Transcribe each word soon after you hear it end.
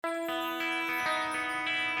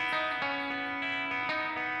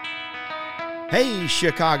Hey,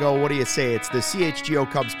 Chicago, what do you say? It's the CHGO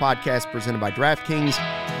Cubs podcast presented by DraftKings,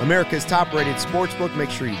 America's top-rated sportsbook. Make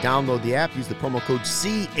sure you download the app. Use the promo code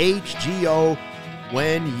CHGO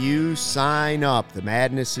when you sign up. The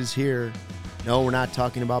madness is here. No, we're not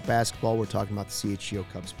talking about basketball. We're talking about the CHGO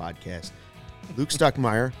Cubs podcast. Luke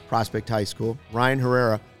Stuckmeyer, Prospect High School. Ryan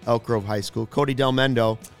Herrera, Elk Grove High School. Cody Del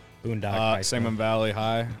Mendo, Boondock Sangamon Valley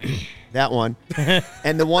High. That one.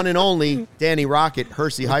 And the one and only Danny Rockett,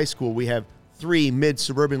 Hersey High School. We have 3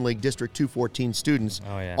 mid-suburban league District 214 students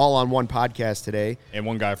all on one podcast today. And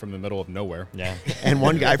one guy from the middle of nowhere. Yeah. And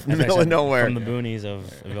one guy from the middle of nowhere. From the boonies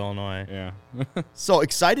of Illinois. Yeah. So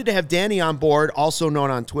excited to have Danny on board, also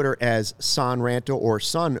known on Twitter as San Ranto or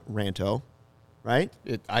Sun Ranto, right?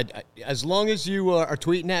 As long as you are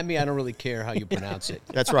tweeting at me, I don't really care how you pronounce it.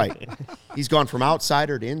 That's right. He's gone from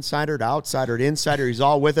outsider to insider to outsider to insider. He's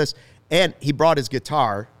all with us. And he brought his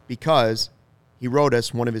guitar because he wrote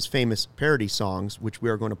us one of his famous parody songs, which we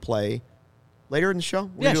are going to play later in the show.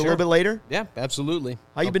 We're going to do a little bit later? Yeah, absolutely.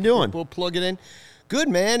 How you been doing? We'll plug it in. Good,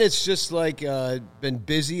 man. It's just like been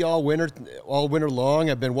busy all winter long.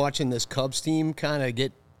 I've been watching this Cubs team kind of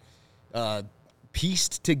get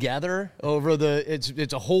pieced together over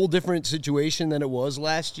it's a whole different situation than it was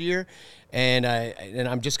last year, and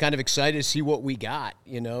I'm just kind of excited to see what we got,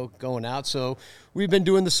 going out. So we've been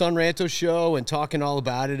doing the Sun Ranto show and talking all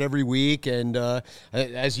about it every week, and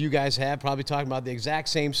as you guys have, probably talking about the exact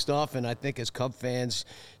same stuff. And I think as Cub fans,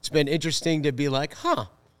 it's been interesting to be like,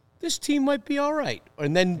 this team might be all right.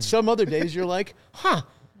 And then some other days you're like,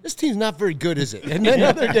 this team's not very good, is it? And then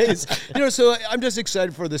other days, so I'm just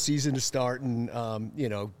excited for the season to start and,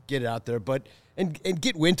 get it out there. But and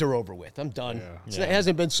get winter over with. I'm done. Yeah. So it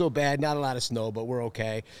hasn't been so bad. Not a lot of snow, but we're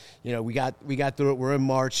okay. We got through it. We're in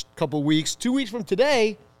March. Couple weeks. 2 weeks from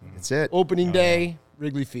today. That's it. Opening day,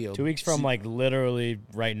 Wrigley Field. 2 weeks from literally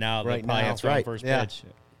right now. Right now. That's right. First pitch.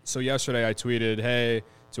 So yesterday I tweeted, hey,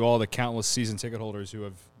 to all the countless season ticket holders who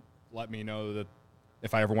have let me know that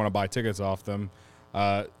if I ever want to buy tickets off them,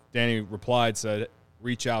 Danny replied, said,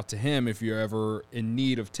 reach out to him if you're ever in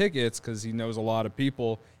need of tickets, because he knows a lot of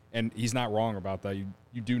people, and he's not wrong about that.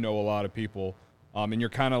 You do know a lot of people, and you're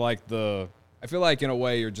kind of like I feel like in a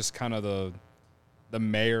way you're just kind of the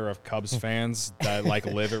mayor of Cubs fans that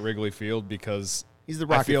live at Wrigley Field, because he's the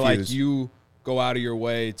Rockett I feel fuse. like you go out of your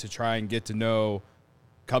way to try and get to know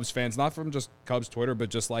Cubs fans, not from just Cubs Twitter, but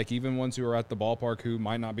just even ones who are at the ballpark who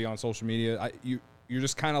might not be on social media. You're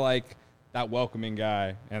just kind of like that welcoming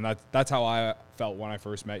guy, and that's how I felt when I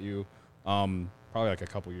first met you, probably a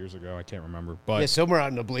couple years ago. I can't remember, but somewhere out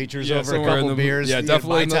in the bleachers over a couple beers. Yeah,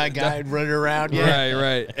 definitely. Mai Tai guy running around. Yeah.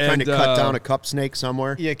 Right. Trying to cut down a cup snake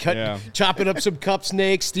somewhere. Yeah, chopping up some cup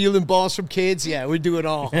snakes, stealing balls from kids. Yeah, we do it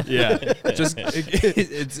all. Yeah, just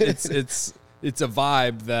it's a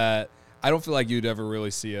vibe that I don't feel like you'd ever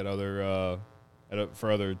really see at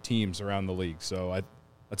for other teams around the league. So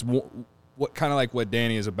that's what kind of like what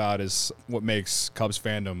Danny is about is what makes Cubs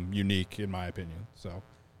fandom unique, in my opinion. So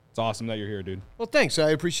it's awesome that you're here, dude. Well, thanks. I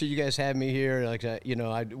appreciate you guys having me here.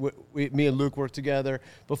 Me and Luke worked together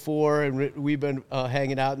before, and we've been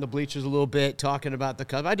hanging out in the bleachers a little bit, talking about the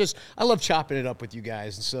Cubs. I love chopping it up with you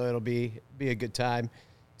guys, and so it'll be a good time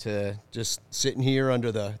to just sitting here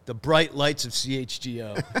under the bright lights of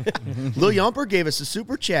CHGO. Lil Yumper gave us a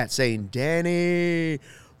super chat saying, Danny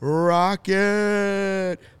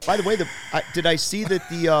Rockett. By the way, did I see that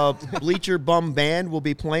the Bleacher Bum Band will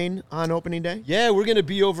be playing on opening day? Yeah, we're going to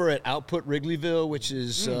be over at Output Wrigleyville, which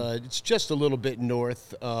is it's just a little bit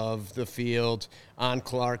north of the field on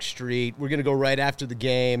Clark Street. We're going to go right after the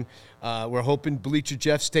game. We're hoping Bleacher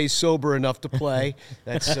Jeff stays sober enough to play.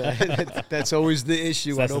 That's always the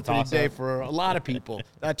issue on opening day for a lot of people,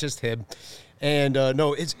 not just him. And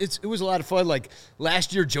it was a lot of fun. Like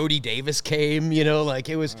last year, Jody Davis came.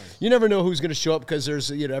 It was. Nice. You never know who's going to show up because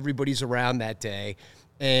there's everybody's around that day.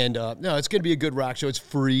 And it's going to be a good rock show. It's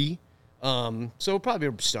free, so we'll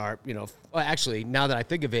probably start. Actually, now that I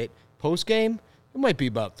think of it, post game it might be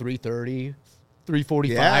about 3:30,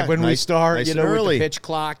 3:45 when we start. Nice with early. the pitch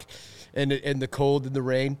clock and the cold and the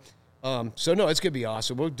rain. It's going to be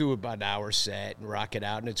awesome. We'll do about an hour set and rock it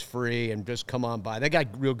out, and it's free, and just come on by. They got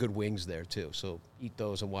real good wings there, too, so eat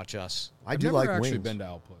those and watch us. I've never actually been to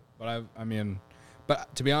Output, but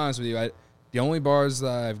but to be honest with you, the only bars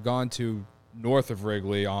that I've gone to north of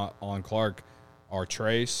Wrigley on Clark are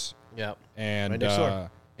Trace and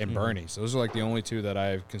Bernie's. Those are the only two that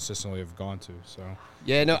I've consistently have gone to. So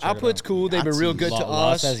Output's cool. They've been real good to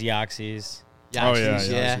us. Has Yaxie's.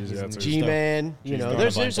 Yaxie's, G-Man.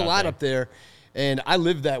 There's a lot up there, and I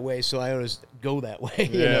live that way, so I always go that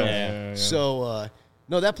way. So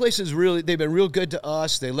No, that place is really, they've been real good to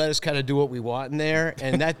us. They let us kind of do what we want in there.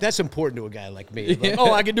 And that's important to a guy like me. Like,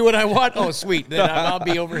 oh, I can do what I want? Oh, sweet. Then I'll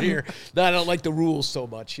be over here. No, I don't like the rules so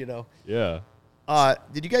much, you know. Yeah.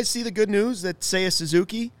 Did you guys see the good news that Seiya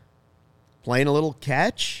Suzuki playing a little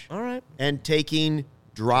catch? All right. And taking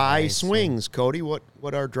dry swings. Cody, what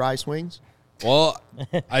are dry swings? Well,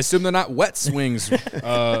 I assume they're not wet swings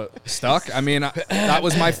stuck. I mean, that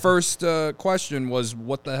was my first question was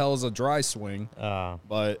what the hell is a dry swing?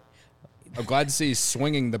 But I'm glad to see he's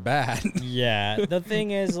swinging the bat. Yeah. The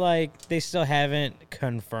thing is, like, they still haven't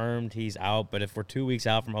confirmed he's out, but if we're 2 weeks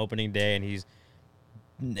out from opening day and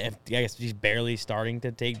I guess he's barely starting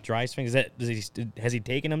to take dry swings, has he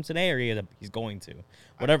taken them today or he's going to?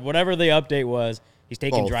 Whatever the update was, he's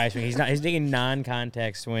taking dry swings. He's taking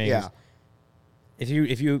non-contact swings. Yeah. If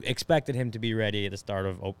you expected him to be ready at the start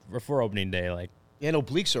of for opening day, like And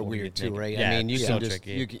obliques are weird too, right? Yeah, I mean, you so can just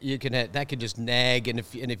tricky. you can that can just nag, and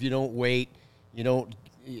if you don't wait, you don't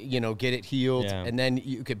get it healed, Yeah. and then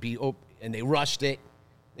you could be and they rushed it,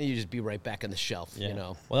 and you just be right back on the shelf, Yeah. you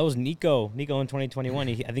know. Well, that was Nico in 2021.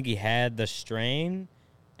 I think he had the strain,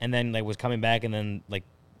 and then like was coming back, and then like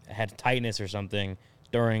had tightness or something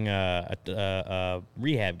during a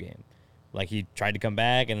rehab game. Like he tried to come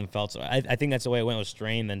back and then felt. I think that's the way it went, was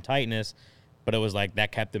strain then tightness, but it was like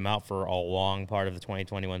that kept him out for a long part of the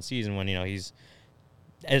 2021 season. When he's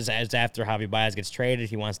as after Javi Baez gets traded,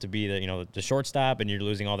 he wants to be the shortstop, and you're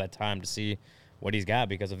losing all that time to see what he's got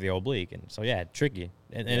because of the oblique. And so yeah, tricky,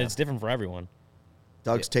 and it's different for everyone.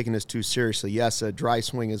 Doug's taking this too seriously. Yes, a dry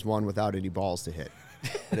swing is one without any balls to hit.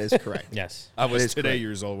 That is correct. Yes, I was is today correct.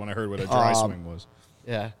 years old when I heard what a dry swing was.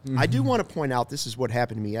 Yeah. I do want to point out, this is what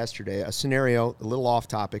happened to me yesterday. A scenario, a little off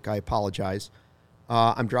topic. I apologize.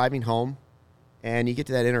 I'm driving home, and you get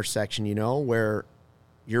to that intersection, where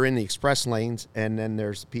you're in the express lanes, and then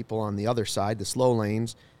there's people on the other side, the slow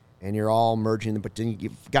lanes, and you're all merging, but then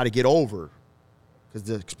you've got to get over because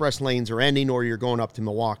the express lanes are ending, or you're going up to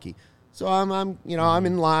Milwaukee. So I'm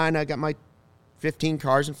in line. I got my 15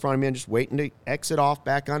 cars in front of me. I'm just waiting to exit off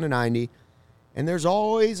back onto 90. And there's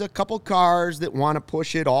always a couple cars that want to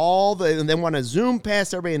push it and then want to zoom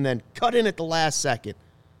past everybody and then cut in at the last second.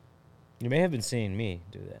 you may have been seeing me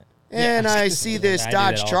do that. And I see this I do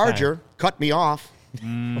that Dodge all the Charger cut me off.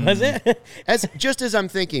 Was it? Just as I'm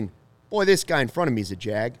thinking, boy, this guy in front of me is a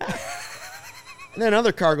Jag. And then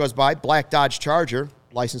another car goes by, black Dodge Charger,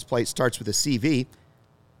 license plate starts with a CV,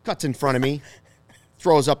 cuts in front of me,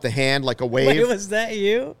 throws up the hand like a wave. Wait, was that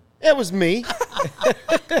you? It was me.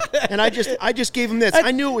 And I just gave him this.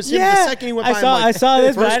 I knew it was him the second he went by. I saw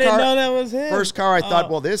this, but I didn't car- know that was him. First car, I thought,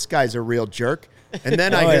 well, this guy's a real jerk. And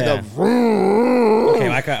then I hear the Okay,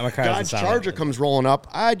 my car Dodge doesn't sound Charger like comes rolling up.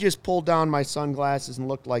 I just pulled down my sunglasses and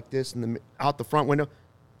looked like this out the front window.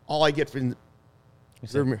 All I get from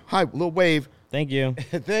hi, little wave. Thank you.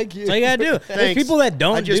 Thank you. That's all you gotta do. There's Thanks. people that I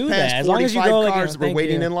don't just do passed that. As long as you 45 go like, cars that were thank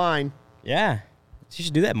waiting you. in line. Yeah, you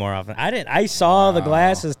should do that more often. I saw the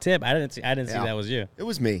glasses tip. I didn't see that was you. It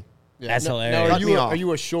was me. That's Now, hilarious. Cut me off. are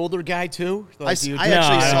you a shoulder guy too? I Like, do you- actually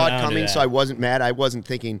I saw don't it do coming, that. so I wasn't mad. I wasn't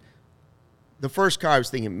thinking. The first car, I was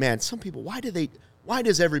thinking, man, some people, why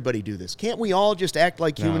does everybody do this? Can't we all just act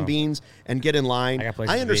like human No. beings and get in line? I got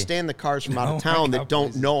places I to understand the cars from out of No, I town got that don't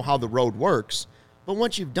places. know how the road works. But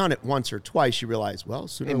once you've done it once or twice, you realize, well,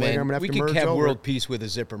 sooner Hey, or later, man, I'm going to we have to could merge have over. world peace with a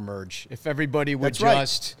zipper merge. If everybody would That's right.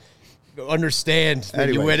 just understand that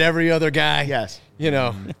you Anyway. had every other guy. Yes. There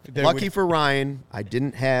Lucky would- for Ryan, I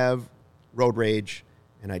didn't have road rage,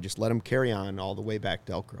 and I just let him carry on all the way back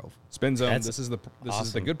to Elk Grove. Spin zone. That's This is the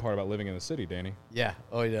awesome. good part about living in the city, Danny. Yeah.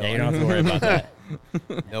 Oh, yeah. Yeah, you don't have to worry about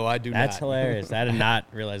that. No, I do That's not. hilarious. I did not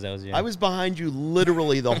realize that was you. I was behind you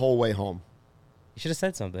literally the whole way home. You should have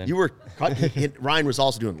said something. You were Ryan was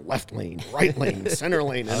also doing left lane, right lane, center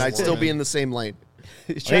lane, and I'd still be in the same lane.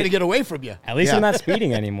 He's trying to get away from you. At least Yeah. I'm not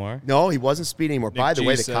speeding anymore. No, he wasn't speeding anymore. By Nick the G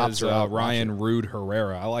way, the says, cops are out. Ryan Rude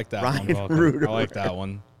Herrera. I like that Ryan one. Rude. I like that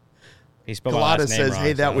one. He spelled my Colada last name says, wrong,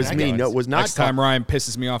 "Hey, that so was I me." know No, it was not. Next time Ryan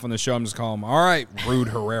pisses me off on the show, I'm just calling him, all right, Rude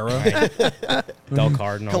Herrera. Del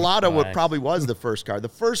Cardinal. Colada Relax. probably was the first car. The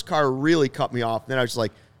first car really cut me off. Then I was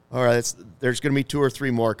like, all right, there's going to be 2 or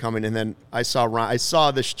 3 more coming. And then I saw Ryan. I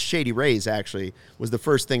saw the Shady Rays, actually, was the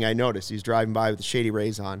first thing I noticed. He's driving by with the Shady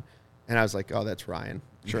Rays on. And I was like, oh, that's Ryan.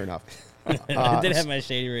 Sure enough. I did have my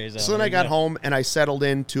shady rays on. So then I got home and I settled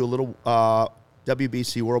into a little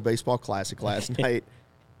WBC World Baseball Classic last night.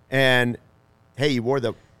 And, hey, you wore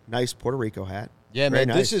the nice Puerto Rico hat. Yeah, Very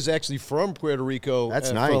man. nice. This is actually from Puerto Rico.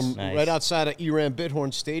 That's nice. From Nice. right outside of Iran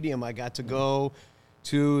Bithorn Stadium. I got to go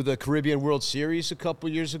to the Caribbean World Series a couple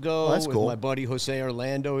years ago Oh, that's with cool. my buddy Jose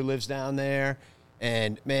Orlando. He lives down there.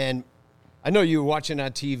 And, man, I know you were watching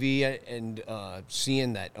on TV and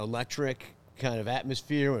seeing that electric kind of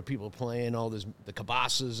atmosphere where people playing all the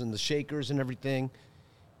kibasas and the shakers and everything.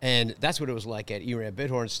 And that's what it was like at Eran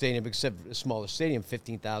Bithorn Stadium, except a smaller stadium,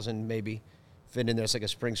 15,000 maybe fit in there. It's like a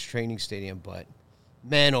Springs training stadium. But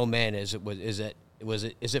man, oh man, is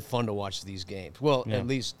it fun to watch these games? Well, at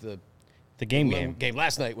least the game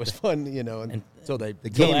last night was fun, and so the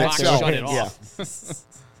game itself shut it off.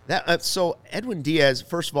 Yeah. So Edwin Diaz,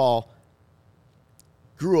 first of all,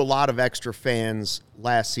 grew a lot of extra fans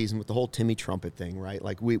last season with the whole Timmy Trumpet thing, right?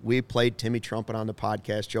 Like we played Timmy Trumpet on the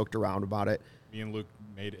podcast, joked around about it. Me and Luke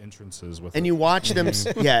made entrances with and it. you watch them,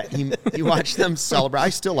 you watch them celebrate. I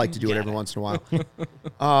still like to do it every once in a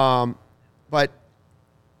while. But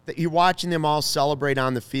you're watching them all celebrate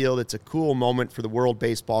on the field. It's a cool moment for the World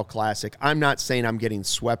Baseball Classic. I'm not saying I'm getting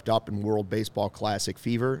swept up in World Baseball Classic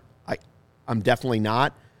fever. I'm definitely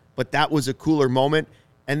not. But that was a cooler moment.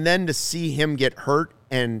 And then to see him get hurt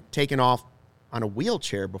and taken off on a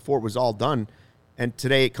wheelchair before it was all done. And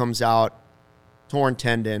today it comes out, torn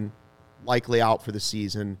tendon, likely out for the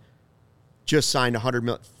season, just signed $100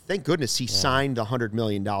 million. Thank goodness he signed the $100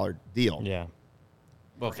 million deal. Yeah.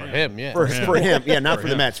 Well, for him, yeah. For him. Yeah, not for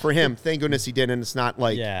the Mets. For him. Thank goodness he didn't. It's not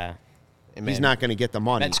like he's not going to get the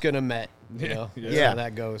money. Mets going to Met. That's how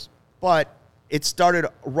that goes. But it started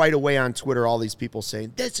right away on Twitter, all these people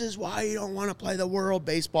saying, this is why you don't want to play the World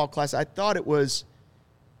Baseball Classic. I thought it was...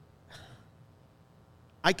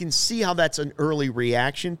 I can see how that's an early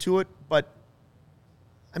reaction to it, but,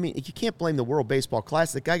 I mean, you can't blame the World Baseball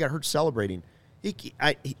Classic. The guy got hurt celebrating.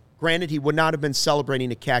 Granted, he would not have been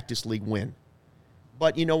celebrating a Cactus League win.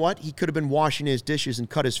 But you know what? He could have been washing his dishes and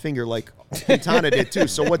cut his finger like Quintana did too.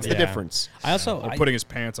 So what's the difference? Or putting his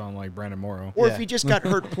pants on like Brandon Morrow. Or if he just got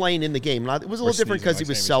hurt playing in the game. It was a little different because he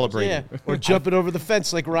was celebrating. Yeah. Or jumping over the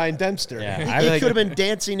fence like Ryan Dempster. Yeah. He could have been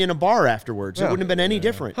dancing in a bar afterwards. It wouldn't have been any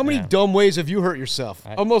different. How many dumb ways have you hurt yourself?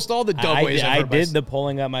 Almost all the dumb ways I did the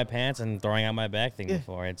pulling up my pants and throwing out my back thing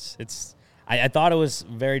before. I thought it was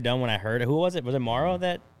very dumb when I heard it. Who was it? Was it Morrow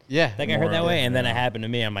that? Yeah, that got hurt that way, and then it happened to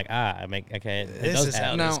me. I'm like, okay, this is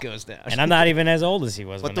how this goes down. And I'm not even as old as he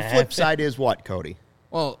was. But the flip side is what, Cody?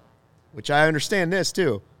 Well, which I understand this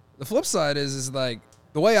too. The flip side is like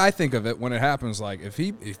the way I think of it when it happens. Like if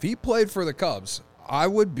he played for the Cubs, I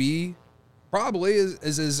would be probably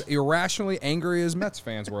as irrationally angry as Mets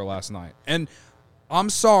fans were last night. And I'm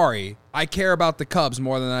sorry, I care about the Cubs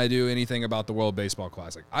more than I do anything about the World Baseball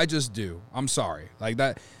Classic. I just do. I'm sorry, like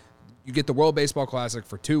that. You get the World Baseball Classic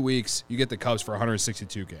for 2 weeks. You get the Cubs for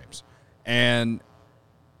 162 games. And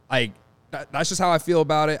that's just how I feel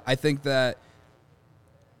about it. I think that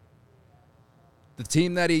the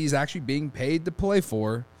team that he's actually being paid to play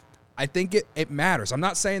for, I think it matters. I'm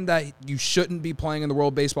not saying that you shouldn't be playing in the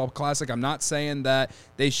World Baseball Classic. I'm not saying that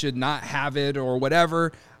they should not have it or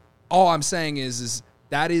whatever. All I'm saying is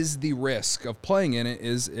that is the risk of playing in it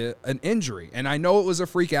is an injury. And I know it was a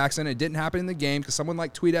freak accident. It didn't happen in the game because someone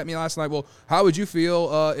tweeted at me last night, well, how would you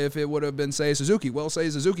feel if it would have been, say, Suzuki? Well, say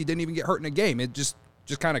Suzuki didn't even get hurt in a game. It just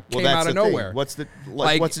kind of came out of nowhere. Thing. What's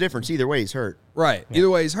the difference? Either way, he's hurt. Right. Yeah. Either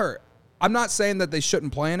way, he's hurt. I'm not saying that they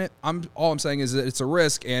shouldn't play in it. All I'm saying is that it's a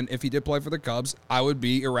risk, and if he did play for the Cubs, I would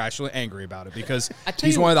be irrationally angry about it because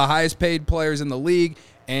he's one of the highest paid players in the league.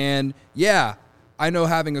 And, I know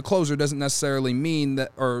having a closer doesn't necessarily mean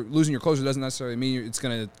that, or losing your closer doesn't necessarily mean it's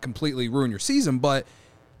going to completely ruin your season. But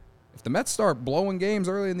if the Mets start blowing games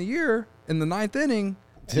early in the year in the 9th inning,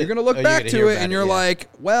 you're going to look back to it and you're like,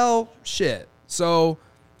 well, shit. So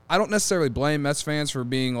I don't necessarily blame Mets fans for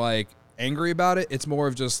being angry about it. It's more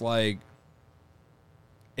of just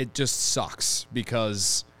it just sucks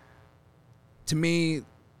because to me,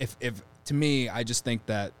 I just think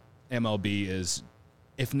that MLB is,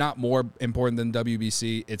 if not more important than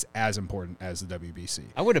WBC, it's as important as the WBC.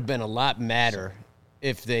 I would have been a lot madder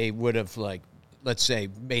if they would have, let's say,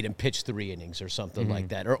 made him pitch 3 innings or something like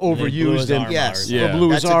that, or overused him. Or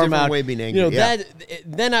blew his arm out. Way of being angry.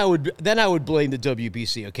 Then I would blame the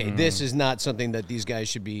WBC. Okay, this is not something that these guys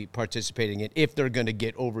should be participating in if they're going to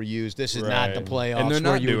get overused. This is not the playoffs and they're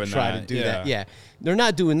not where you would try to do that. Yeah, they're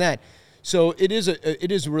not doing that. So it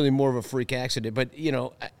is really more of a freak accident. But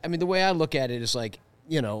I mean, the way I look at it is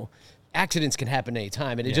accidents can happen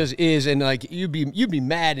anytime, and it just is. And you'd be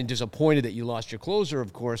mad and disappointed that you lost your closer,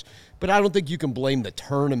 of course. But I don't think you can blame the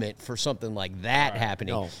tournament for something like that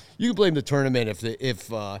happening. No. You can blame the tournament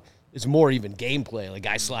if it's more even gameplay, like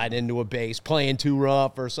guys sliding into a base, playing too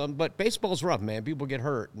rough or something. But baseball's rough, man. People get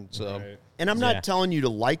hurt, and so. Right. And I'm not telling you to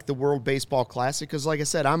like the World Baseball Classic because, like I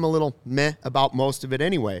said, I'm a little meh about most of it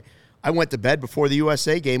anyway. I went to bed before the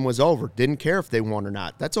USA game was over. Didn't care if they won or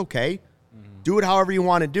not. That's okay. Do it however you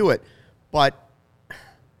want to do it. But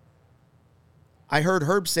I heard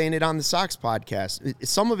Herb saying it on the Sox podcast.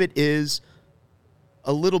 Some of it is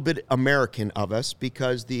a little bit American of us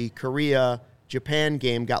because the Korea-Japan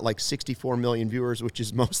game got like 64 million viewers, which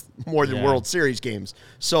is more than World Series games.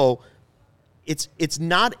 So it's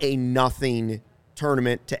not a nothing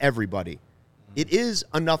tournament to everybody. It is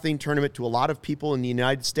a nothing tournament to a lot of people in the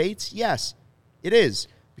United States. Yes, it is,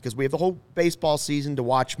 because we have the whole baseball season to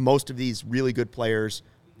watch most of these really good players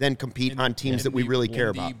then compete on teams that we really care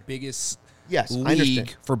about. The biggest Yes, I league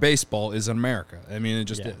understand. for baseball is in America. I mean, it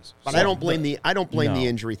just is. But So, I don't blame the No.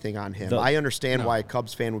 injury thing on him. I understand why a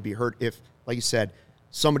Cubs fan would be hurt if, like you said,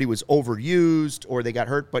 somebody was overused or they got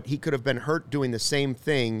hurt, but he could have been hurt doing the same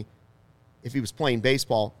thing if he was playing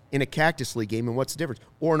baseball in a Cactus League game, and what's the difference?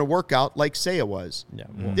 Or in a workout like Seiya was. Yeah.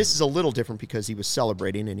 This is a little different because he was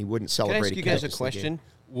celebrating and he wouldn't Can I celebrate ask you guys a Cactus League game. question?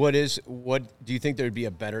 What do you think there would be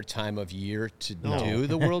a better time of year to do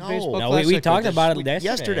the World No. Baseball No, Classic? we or talked just- about it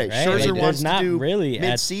yesterday. Right? Scherzer Like, wants there's not to do really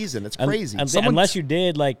mid-season. It's un- crazy. unless you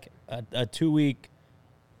did like a 2-week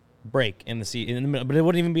break in the season, but it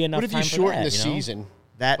wouldn't even be enough. What if you time for shorten that, the you know? season?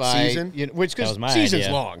 That season? Which That because was my season's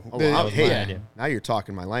idea. long. Oh, The- wow. was Hey, my idea. now you're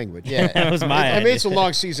talking my language. Yeah, That was my I mean, it's a idea.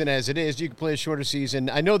 long season as it is. You can play a shorter season.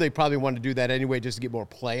 I know they probably want to do that anyway, just to get more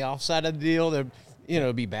playoffs out of the deal.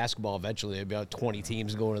 It'll be basketball eventually. It'll be about 20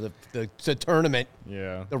 teams going to the tournament,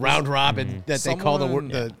 Yeah. the round robin that they call Someone-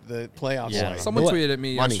 the playoffs. Yeah. Someone What? tweeted at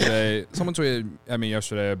me Money. yesterday. Someone tweeted at me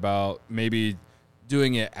yesterday about maybe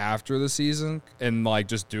doing it after the season and like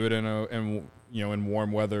just do it in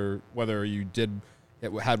warm weather. Whether you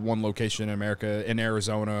had one location in America, in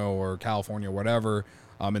Arizona or California, whatever,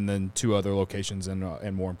 and then 2 other locations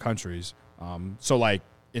in warm countries. So like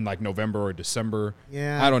in like November or December.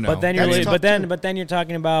 Yeah. I don't know. But then That's tough, too. but then you're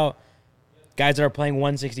talking about guys that are playing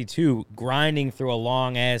 162, grinding through a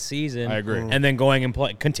long ass season. I agree. And then going and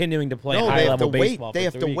continuing to play No, high they have to level wait. baseball. They for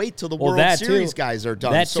have 3 to weeks. wait till the Well, World that Series too. guys are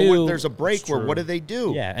done. That So too. when there's a break where what do they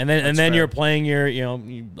do? Yeah, and then fair. you're playing your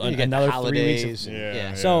You get another 3 holidays. weeks. Of,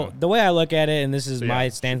 Yeah. So the way I look at it, and this is So, my yeah,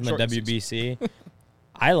 stance on the shortened WBC,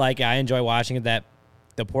 I like it. I enjoy watching it. That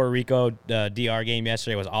the Puerto Rico DR game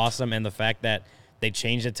yesterday was awesome, and the fact that they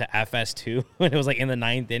changed it to FS2 when it was like in the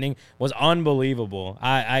 9th inning was unbelievable.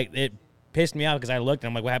 It pissed me off because I looked and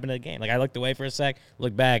I'm like, what happened to the game? Like I looked away for a sec,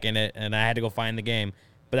 looked back, and I had to go find the game.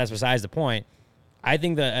 But that's besides the point. I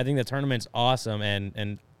think the tournament's awesome,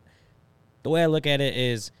 and the way I look at it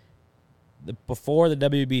is before the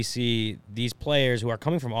WBC, these players who are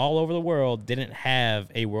coming from all over the world didn't have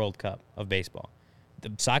a World Cup of baseball.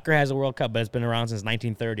 The soccer has a World Cup, but it's been around since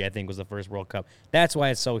 1930, I think, was the first World Cup. That's why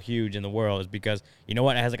it's so huge in the world, is because, you know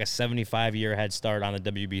what, it has like a 75-year head start on the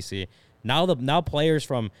WBC. Now players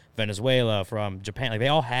from Venezuela, from Japan, like they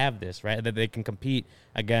all have this, right, that they can compete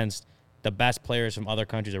against the best players from other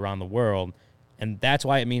countries around the world. And that's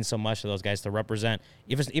why it means so much to those guys to represent,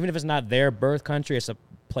 even if it's not their birth country, it's a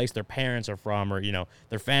place their parents are from or,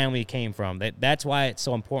 their family came from. That's why it's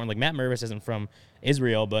so important. Like Matt Mervis isn't from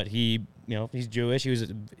Israel, but he's Jewish.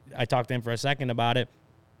 I talked to him for a second about it.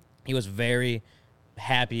 He was very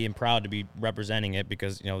happy and proud to be representing it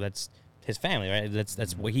because, that's his family, right?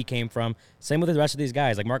 That's where he came from. Same with the rest of these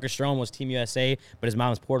guys. Like Marcus Stroman was Team USA, but his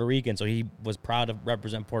mom's Puerto Rican, so he was proud to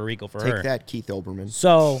represent Puerto Rico for her. Take that, Keith Olbermann.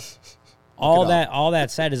 So all it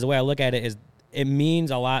that said is the way I look at it is it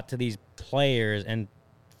means a lot to these players, and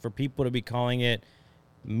for people to be calling it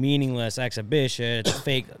meaningless exhibition, it's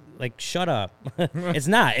fake. Like, shut up. It's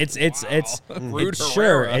not. It's Rude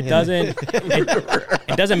sure. Herrera.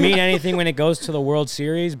 It doesn't mean anything when it goes to the World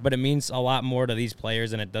Series, but it means a lot more to these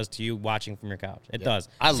players than it does to you watching from your couch. It does.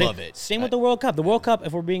 I love it. Same with the World Cup. The World Cup,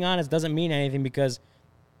 if we're being honest, doesn't mean anything because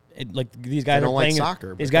these guys They are don't like playing.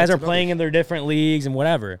 soccer, These but guys that's are another playing in their different leagues and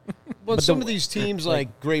whatever. Well, some of these teams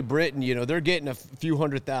like Great Britain, they're getting a few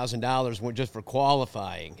 $100,000 just for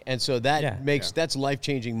qualifying, and so that that's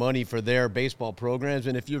life-changing money for their baseball programs.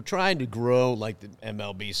 And if you're trying to grow, like the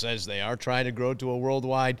MLB says they are trying to grow to a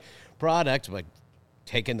worldwide product, like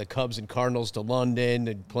taking the Cubs and Cardinals to London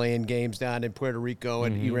and playing games down in Puerto Rico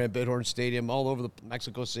and Iran Bidhorn Stadium, all over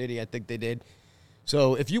Mexico City, I think they did.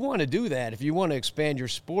 So if you want to do that, if you want to expand your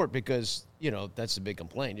sport, because that's the big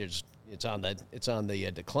complaint, it's on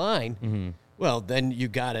the decline. Well, then you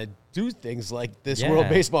got to do things like this World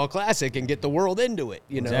Baseball Classic and get the world into it.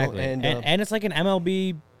 Exactly. And it's like an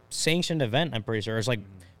MLB sanctioned event. I'm pretty sure it's like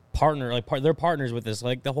they're partners with this.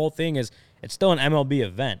 Like the whole thing is it's still an MLB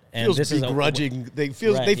event. And feels this begrudging. They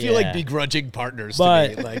feel like begrudging partners But-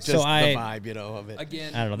 to me. Like so just the I- vibe, of it.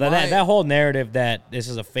 Again, I don't know. That whole narrative that this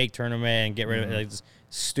is a fake tournament and get rid of it, like, it's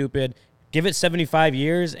stupid. Give it 75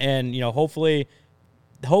 years and, hopefully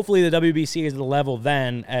hopefully the WBC is the level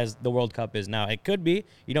then as the World Cup is now. It could be.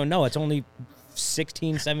 You don't know. It's only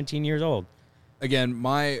 16, 17 years old. Again,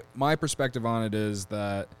 my perspective on it is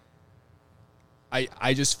that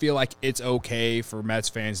I just feel like it's okay for Mets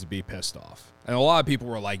fans to be pissed off. And a lot of people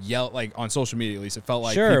were like on social media at least, it felt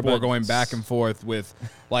like people were going back and forth with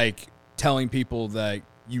like telling people that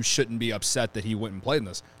you shouldn't be upset that he wouldn't play in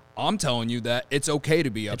this. I'm telling you that it's okay to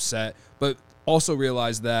be upset, but also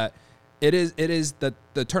realize that it is that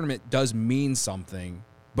the tournament does mean something,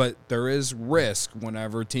 but there is risk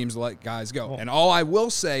whenever teams let guys go. And all I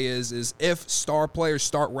will say is if star players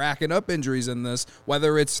start racking up injuries in this,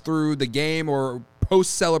 whether it's through the game or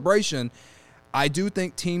post-celebration, I do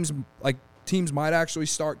think teams might actually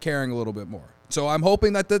start caring a little bit more. So I'm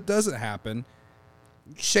hoping that doesn't happen.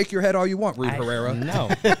 Shake your head all you want, Reed Herrera. No.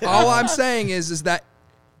 All I'm saying is that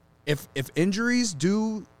if injuries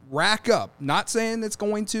do rack up, not saying it's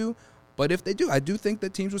going to, but if they do, I do think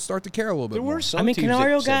that teams would start to care a little bit more. Some teams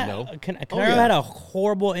Canario that said no. Canario had a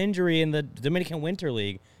horrible injury in the Dominican Winter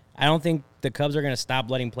League. I don't think the Cubs are going to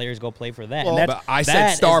stop letting players go play for that. Well, but I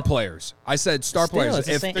said star players. I said star players.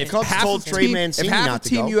 If the Cubs told Trey Mancini if half not of to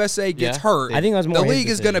Team go. USA gets hurt, I think it was more the his league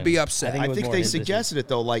is going to decision. be upset. I I think they suggested it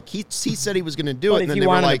though. Like he said he was going to do But it, if and then he they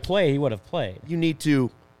were wanted like, to play, he would have played. "You need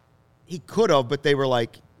to." He could have, but they were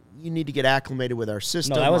like, "You need to get acclimated with our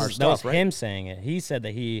system." No, that our was stuff, right? him saying it. He said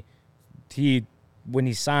that he when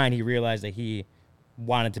he signed, he realized that he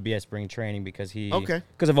wanted to be at spring training because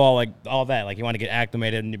because of all that. Like he wanted to get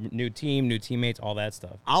acclimated, new team, new teammates, all that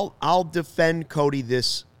stuff. I'll defend Cody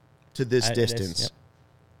this distance.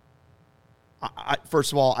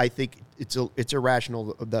 First of all, I think it's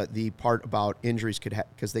irrational the part about injuries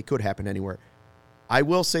because they could happen anywhere. I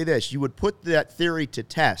will say this: you would put that theory to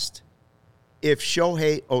test if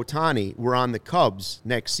Shohei Ohtani were on the Cubs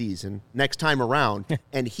next time around,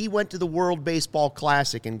 and he went to the World Baseball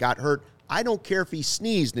Classic and got hurt. I don't care if he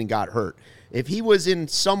sneezed and got hurt. If he was in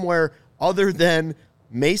somewhere other than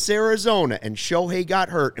Mesa, Arizona, and Shohei got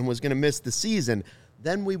hurt and was going to miss the season,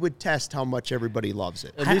 then we would test how much everybody loves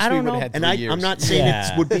it. At least I we don't would know. have had And 3 years. I'm not saying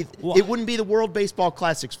Yeah. it wouldn't be the World Baseball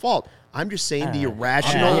Classic's fault. I'm just saying the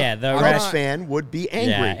irrational the Cubs fan would be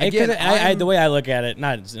angry. Yeah, the way I look at it,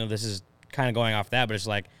 this is kind of going off that, but it's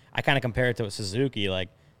like I kind of compare it to Suzuki. Like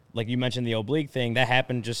you mentioned the oblique thing that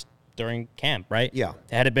happened just during camp, right? Yeah.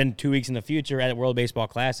 Had it been 2 weeks in the future at World Baseball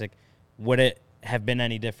Classic, would it have been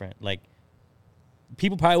any different? Like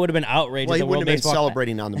people probably would have been outraged. Well, at he the World wouldn't have been Baseball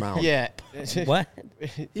celebrating on the mound. Yeah. What?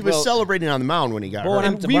 He was celebrating on the mound when he got hurt.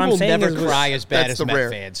 And we will saying never is- cry as bad That's as the Met rare-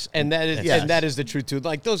 fans, and that is the truth too.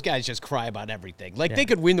 Like those guys just cry about everything. Like they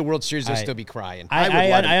could win the World Series, they'll still be crying. I I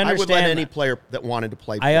would let understand. any player that wanted to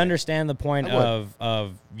play. I understand the point I would.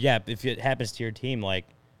 of if it happens to your team, like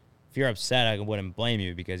if you're upset, I wouldn't blame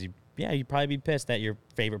you because you'd probably be pissed that your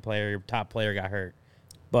favorite player, your top player, got hurt.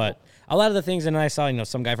 But a lot of the things, and I saw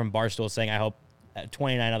some guy from Barstool saying, "I hope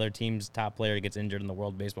 29 other teams' top player gets injured in the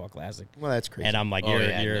World Baseball Classic." Well, that's crazy. And I'm like, Oh, you're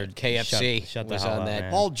yeah, and KFC shut the was hell on up, that.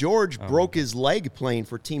 man. Paul George broke his leg playing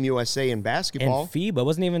for Team USA in And basketball. FIBA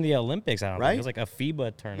wasn't even the Olympics. I don't Right? think it was like a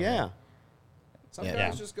FIBA tournament. Yeah. Some Yeah.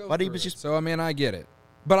 guys just go But he through was it. just- So I mean, I get it,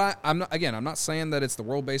 but I'm not saying that it's the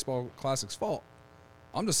World Baseball Classic's fault.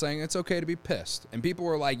 I'm just saying it's okay to be pissed, and people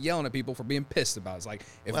were like yelling at people for being pissed about it. It's like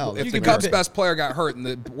if Well, the you Cubs' can- best player got hurt in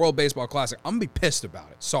the World Baseball Classic, I'm gonna be pissed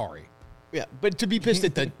about it. Sorry. Yeah, but to be pissed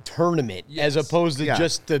at the tournament Yes. as opposed to Yeah.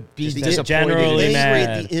 just to be Just disappointed. Generally Angry mad.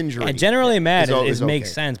 at the injury. And generally mad is makes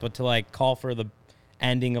okay. sense, but to like call for the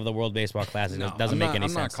ending of the World Baseball Classic No, doesn't I'm make not- any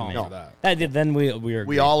I'm not sense to calling me. for that. Then we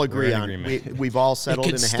We all We're agree in on agreement. we've all settled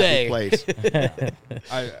in could a stay. happy place.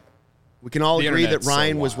 We can all The agree that internet's so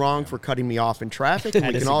Ryan was wild, all man. for cutting me off in traffic, and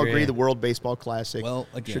we can all disagree. agree the World Baseball Classic Well,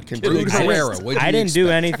 again, should continue. Rude to exist. Herrera. What'd I you didn't do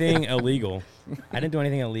expect? anything illegal. I didn't do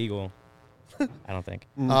anything illegal. I don't think.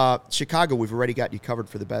 Chicago, we've already got you covered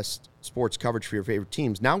for the best sports coverage for your favorite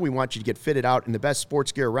teams. Now we want you to get fitted out in the best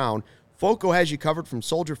sports gear around. Foco has you covered from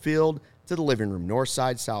Soldier Field to the living room, north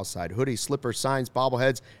side, south side. Hoodies, slippers, signs,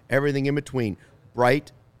 bobbleheads, everything in between.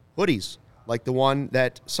 Bright hoodies like the one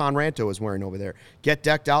that San Ranto is wearing over there. Get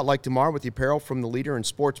decked out like tomorrow with the apparel from the leader in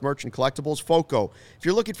sports merch and collectibles, Foco. If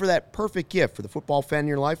you're looking for that perfect gift for the football fan in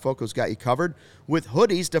your life, Foco's got you covered with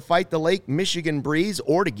hoodies to fight the Lake Michigan breeze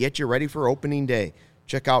or to get you ready for opening day.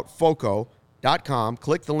 Check out Foco.com.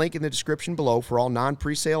 Click the link in the description below for all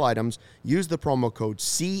non-presale items. Use the promo code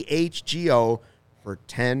CHGO for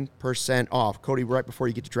 10% off. Cody, right before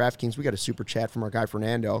you get to DraftKings, we got a super chat from our guy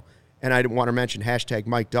Fernando, and I didn't want to mention hashtag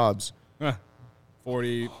Mike Dubs.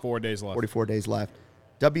 44 days left. 44 days left.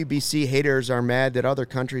 WBC haters are mad that other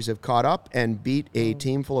countries have caught up and beat a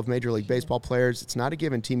team full of Major League Baseball players. It's not a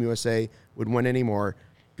given Team USA would win anymore.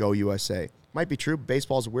 Go USA. Might be true.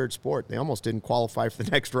 Baseball's a weird sport. They almost didn't qualify for the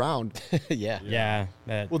next round. Yeah. Yeah.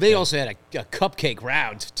 Well, they also had a cupcake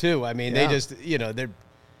round, too. I mean, they just, they're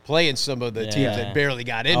playing some of the teams that barely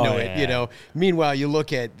got into it, Meanwhile, you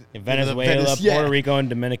look at Venezuela, Puerto Rico, and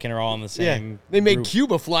Dominican are all in the same They made group.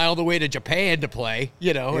 Cuba fly all the way to Japan to play,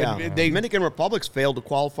 Yeah. And Dominican Republic's failed to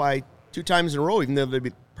qualify 2 times in a row, even though they'd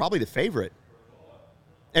be probably the favorite.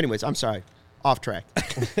 Anyways, I'm sorry. Off track.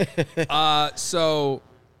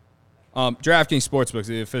 DraftKings Sportsbook,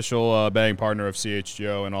 the official betting partner of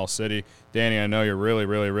CHGO in All City. Danny, I know you're really,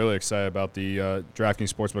 really, really excited about the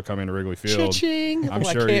DraftKings Sportsbook coming to Wrigley Field. Cha-ching. I'm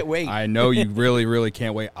I sure can't wait. I know you really, really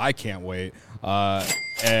can't wait. I can't wait.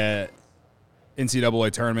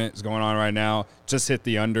 NCAA tournament is going on right now. Just hit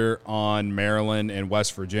the under on Maryland and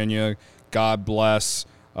West Virginia. God bless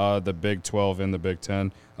the Big 12 and the Big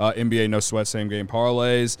 10. NBA no sweat same game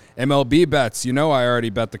parlays. MLB bets. I already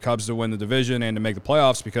bet the Cubs to win the division and to make the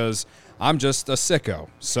playoffs because I'm just a sicko.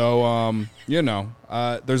 So,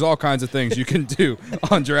 there's all kinds of things you can do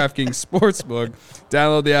on DraftKings Sportsbook.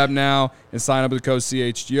 Download the app now and sign up with the code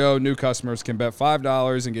CHGO. New customers can bet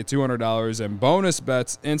 $5 and get $200 and bonus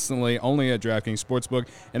bets instantly only at DraftKings Sportsbook,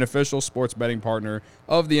 an official sports betting partner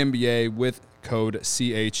of the NBA with code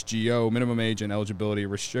CHGO. Minimum age and eligibility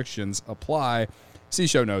restrictions apply. See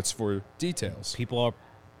show notes for details. People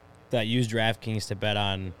that use DraftKings to bet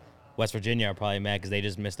on West Virginia are probably mad because they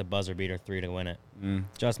just missed a buzzer beater 3 to win it.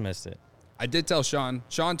 Just missed it. I did tell Sean.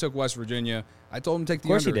 Sean took West Virginia. I told him to take the Of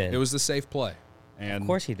course under. he did. It was the safe play. And Of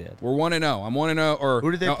course he did. We're 1-0. I'm 1-0. Or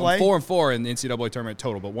Who did they play? I'm 4-4 in the NCAA tournament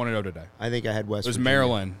total, but 1-0 today. I think I had West It was Virginia.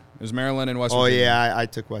 Maryland. It was Maryland and West Oh, Virginia. yeah, I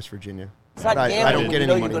took West Virginia. It's not I gambling. don't get You any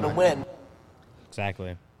know money you're going to on it. win.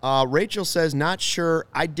 Exactly. Rachel says, not sure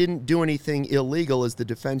I didn't do anything illegal is the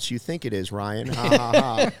defense you think it is, Ryan. Ha, ha,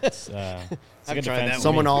 ha. It's a good tried that defense.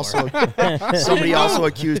 one. Somebody also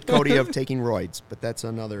accused Cody of taking roids, but that's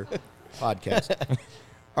another podcast.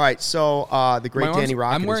 All right, so the great My Danny arms-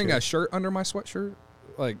 Rockett I'm wearing is here. a shirt under my sweatshirt.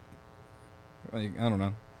 Like I don't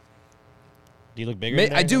know. Do you look bigger?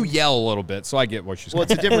 than I do Danny? yell a little bit, so I get what she's Well,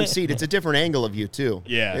 it's a different seat. It's a different angle of you, too.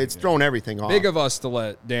 Yeah, It's yeah. thrown everything off. Big of us to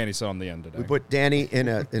let Danny sit on the end today. We put Danny in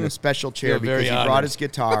a special chair Feel because very he honored. brought his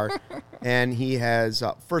guitar, and he has,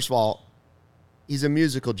 first of all, he's a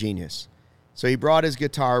musical genius. So he brought his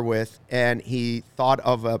guitar with, and he thought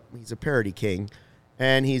of he's a parody king,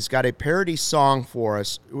 and he's got a parody song for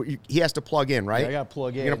us. He has to plug in, right? Yeah, I gotta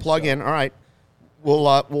plug You're in, going to plug so- in. All right.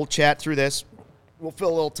 We'll chat through this. We'll fill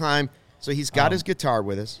a little time. So he's got his guitar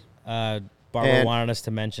with us. Barbara And- wanted us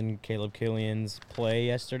to mention Caleb Killian's play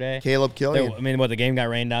yesterday. Caleb Killian. The game got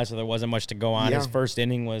rained out, so there wasn't much to go on. Yeah. His first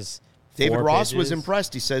inning was David 4 Ross was pitches.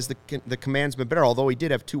 impressed. He says the command's been better, although he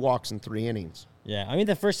did have 2 walks in 3 innings. Yeah,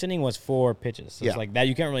 the first inning was 4 pitches. So Yeah. it's like that.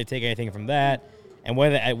 You can't really take anything from that. And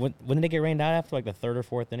when did they get rained out after, like the 3rd or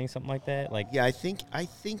 4th inning, something like that? Like, Yeah, I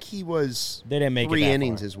think he was They didn't make it 3 that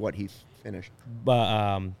innings far. is what he finished.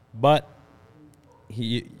 but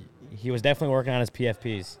he was definitely working on his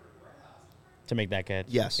PFPs to make that catch.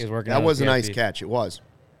 Yes, he was working. that on was his a nice PFPs. catch. It was.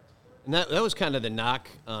 And that was kind of the knock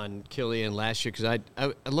on Killian last year because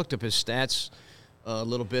I looked up his stats a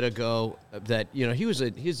little bit ago that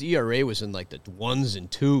his ERA was in like the 1s and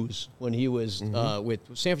 2s when he was with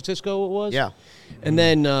San Francisco. It was Yeah. and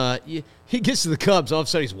then he gets to the Cubs. All of a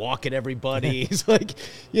sudden he's walking everybody. He's like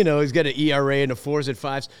he's got an ERA in the 4s and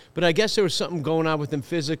 5s. But I guess there was something going on with him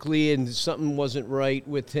physically and something wasn't right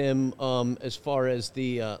with him as far as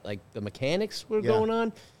the the mechanics were going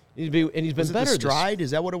on. He's been Was it better. the stride?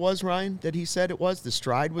 Is that what it was, Ryan? That he said it was? The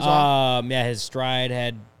stride was off? Yeah, his stride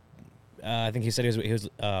had. I think he said he was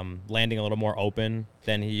landing a little more open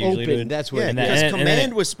than he usually Open, did. that's what Yeah, and because and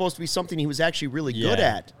command was supposed to be something he was actually really good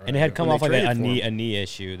Yeah. at. And it had come when off they like a traded for him. knee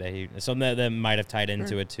issue that might have tied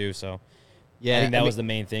into it too. So Yeah, I think that I was mean-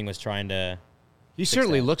 the main thing was trying to. He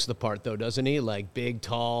certainly that. looks the part, though, doesn't he? Like big,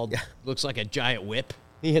 tall, looks like a giant whip.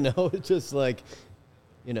 It's just like,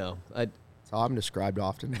 That's how I'm described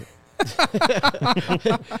often.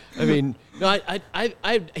 but- I mean, no,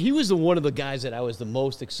 he was one of the guys that I was the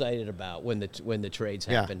most excited about when the trades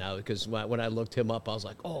Yeah. happened. Now, because when I looked him up, I was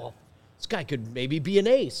like, oh, this guy could maybe be an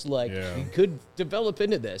ace. Like Yeah. he could develop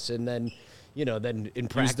into this, and then, then in He was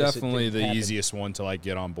practice, it definitely didn't the happen. easiest one to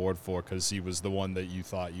get on board for because he was the one that you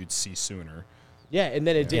thought you'd see sooner. Yeah, and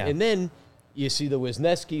then it did, Yeah. and then you see the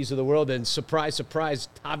Wisniewskis of the world, and surprise, surprise,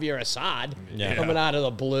 Javier Assad Yeah. coming out of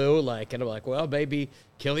the blue, and I'm like, well, maybe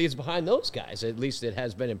Killian's behind those guys. At least it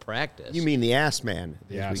has been in practice. You mean the ass man?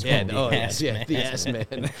 as Yeah, we so- call Yeah, him. oh, the ass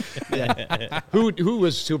man. Yeah. Who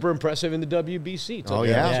was super impressive in the WBC? Took Oh, a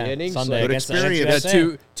yeah. bunch of Yeah. innings, Sunday Good against the experience.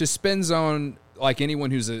 USA. To spin zone, like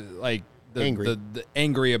anyone who's the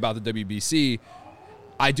angry about the WBC.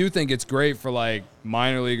 I do think it's great for like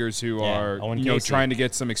minor leaguers who are trying to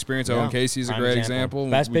get some experience. Owen Casey's a great example.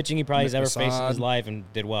 Best pitching he probably has ever faced in his life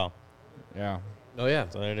and did well. Yeah. Oh yeah.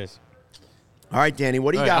 So there it is. All right, Danny,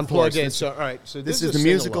 what do you got I'm for us? plugged in. So, all right, so This is the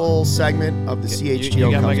musical segment of the CHGO. You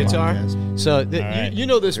got my Cubs guitar? podcast. So right. you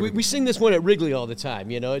know this. We sing this one at Wrigley all the time.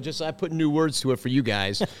 Just I put new words to it for you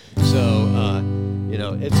guys. So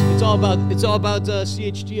it's all about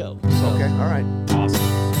CHGO. So. Okay, all right. Awesome.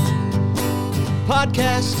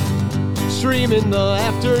 Podcast stream in the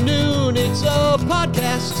afternoon. It's a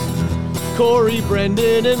podcast. Corey,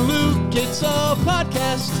 Brendan, and Luke. It's a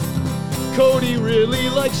podcast. Cody really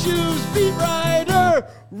likes shoes. Beat writer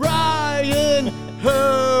Ryan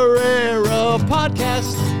Herrera.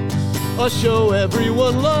 Podcast, a show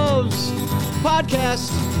everyone loves.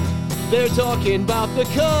 Podcast, they're talking about the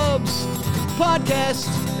Cubs. Podcast,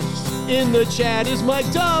 in the chat is Mike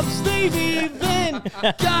Dubs. They've even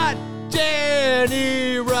got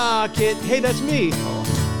Danny Rockett. Hey, that's me.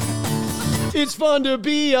 It's fun to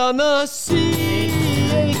be on the CHGO.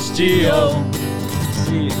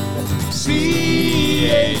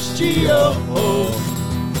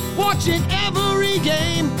 CHGO. Watching every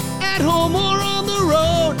game at home or on the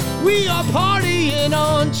road. We are partying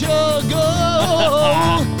on Chuggo.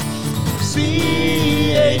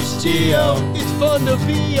 CHGO. It's fun to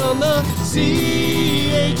be on the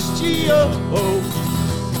CHGO.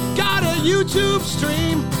 Got a YouTube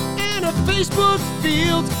stream and a Facebook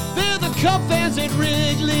field. They're the Cub fans at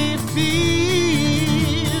Wrigley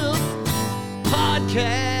Field.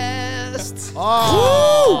 Podcast.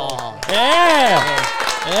 Oh, Yeah.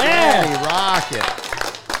 Danny Rockett.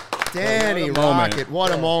 Danny Rockett.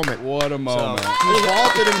 What a moment. What a moment. He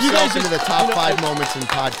vaulted himself guys into the just- top 5 moments in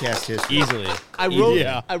podcast history. Easily.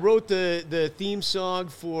 I wrote the theme song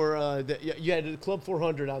for you had Club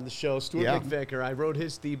 400 on the show. Stuart McVicker. I wrote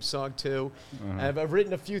his theme song too. I've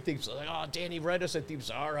written a few themes. Like, Danny, write us a theme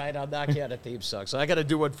song. All right, I'll knock you out a theme song. So I got to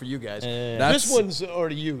do one for you guys. This one's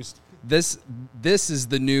already used. This is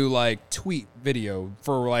the new like tweet video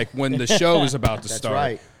for like when the show is about to start.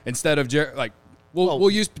 right. Instead of we'll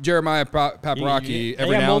use Jeremiah Paparocki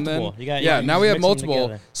every now and then. multiple. You Now we have mix them multiple.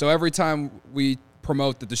 together. So every time we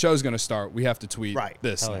promote that the show's going to start, we have to tweet Right.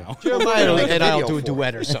 this Hell yeah. now. Jeremiah Make a and I'll video do a for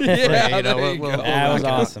duet or something. Yeah, Right, there you go. That was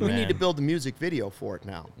awesome, We man. need to build a music video for it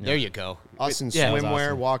now. There you go. Us in Yeah, that was swimwear,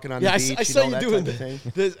 awesome. walking on Yeah, the beach, I saw you that doing type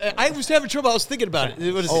of thing. I was having trouble. I was thinking about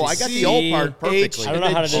it. What is Oh, it? I got the old part perfectly. I don't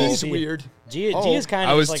know how to do G's it. weird. G is kind of.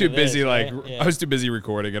 I was like too this, busy right? I was too busy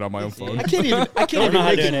recording it on my own phone. I can't even I don't know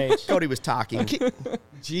how to do an make it. H. Cody was talking.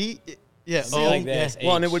 G. Yeah. See, like this.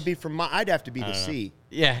 Well, and it H. would be from I'd have to be the C,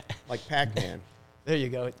 Yeah. like Pac-Man. There you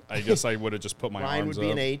go. I guess I would have just put my Ryan arms would be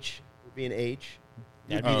up. an H. Would be an H.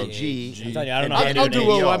 That'd You'd be be the G. I'm telling you, I don't know and how to I'll do do an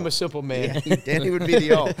Danny H. the O. I'm a simple man. Yeah, Danny would be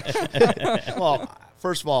the O. Well,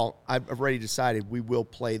 first of all, I've already decided we will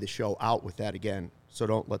play the show out with that again. So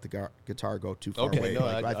don't let the guitar go too far away. no,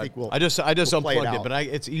 Like, I think we'll. I just we'll play unplugged it, out. but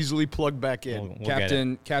it's easily plugged back in. We'll get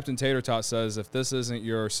it. Captain Tater Tot says if this isn't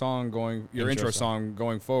your intro song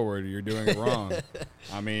going forward, you're doing it wrong.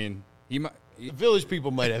 I mean, he might. The village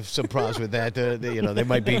people might have some problems with that. They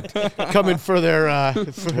might be coming for their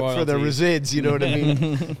for their resids. You know what I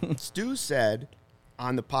mean? Stu said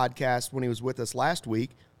on the podcast when he was with us last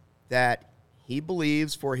week that he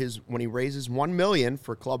believes when he raises $1 million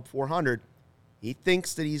for Club 400, he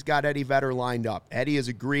thinks that he's got Eddie Vedder lined up. Eddie has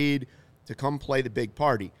agreed to come play the big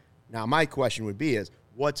party. Now, my question would be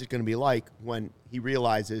what's it going to be like when he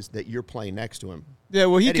realizes that you're playing next to him? Yeah,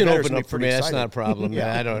 well, he Eddie can Vedder's open gonna up be for pretty me. That's excited. not a problem.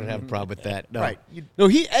 Yeah. I don't have a problem with that. No. Right.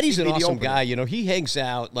 Eddie's he'd an be the awesome opener. guy. He hangs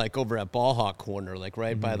out like over at Ballhawk Corner, like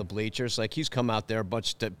right by the bleachers. Like he's come out there a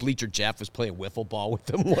bunch. Bleacher Jeff was playing wiffle ball with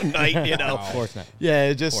them one night. Of course not.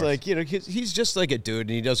 Yeah, just like he's just like a dude,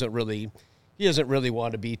 and he doesn't really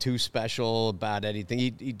want to be too special about anything. He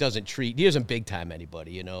doesn't big time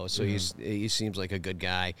anybody, So he seems like a good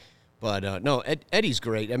guy. But no, Eddie's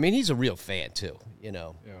great. I mean, he's a real fan too.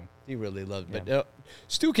 Yeah. He really loves it. But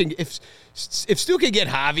Stu can if Stu can get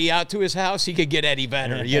Javi out to his house, he could get Eddie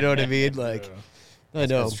better. You know what I mean? Like, I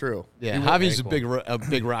know That's true. Yeah, Javi's a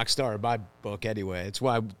big rock star in my book. Anyway, it's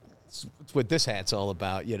what this hat's all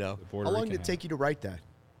about. How long did it take you to write that?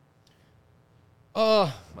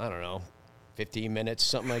 I don't know. 15 minutes,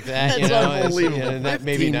 something like that. That's unbelievable.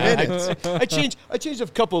 Maybe 15 not. minutes. I changed a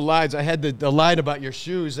couple of lines. I had the line about your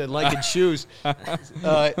shoes and liking shoes,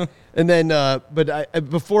 and then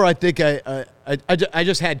before I think I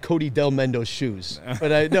just had Cody Del Mendo's shoes,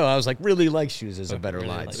 but I was like really like shoes is a better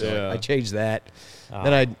line, so I changed that.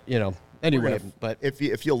 Then anyway, but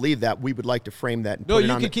If you'll leave that, we would like to frame that. And No, put it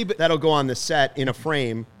you on can keep it- That'll go on the set in a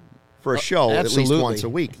frame for a show at least absolutely. once a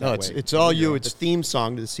week. No, that way. it's all you. It's It's the theme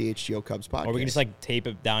song to the CHGO Cubs podcast. Or we can just like tape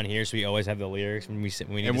it down here so we always have the lyrics when we sit.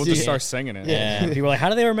 When we need And to we'll sing just it. start singing it. Yeah. People are like, how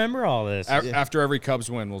do they remember all this? After every Cubs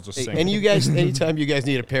win, we'll just sing and it. you guys, anytime you guys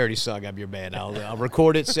need a parody song, I'm your man. I'll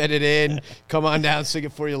record it, send it in, come on down, sing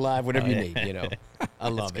it for you live, whatever you need. You know, I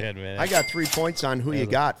love it. Good, man. I got 3 points on who you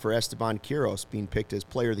got for Esteban Quiros being picked as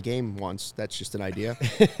player of the game once. That's just an idea.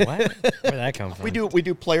 What? Where'd that come from? we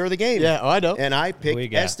do player of the game. Yeah, I know. And I we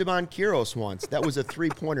picked got? Esteban Quiros once. That was a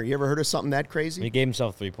 3-pointer. You ever heard of something that crazy? He gave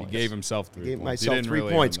himself 3 points. He gave himself 3 Gave points. He myself didn't 3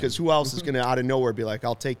 really points earn them. because who else is going to out of nowhere be like,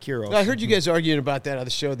 I'll take Quiros? I heard you guys arguing about that on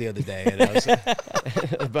the show the other day, and I was,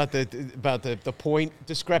 about the point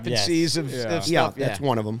discrepancies of Yeah, stuff. that's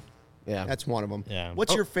one of them. Yeah. That's one of them. Yeah.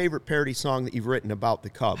 What's your favorite parody song that you've written about the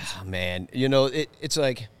Cubs? Oh, man, you know, it's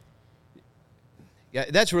like, yeah,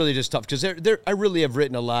 that's really just tough because I really have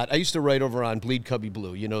written a lot. I used to write over on Bleed Cubby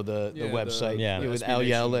Blue, you know, the website with SB Al Nation.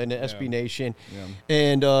 Yella and SB Yeah. Nation. Yeah.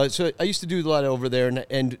 And so I used to do a lot over there.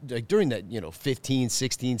 And like during that, 15,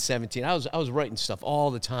 16, 17, I was writing stuff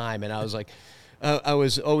all the time. And I was like, I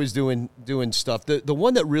was always doing stuff. The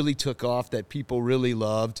one that really took off that people really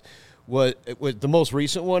loved was the most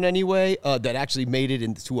recent one anyway, that actually made it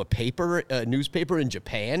into a newspaper in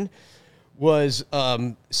Japan, was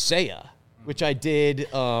Seiya, which I did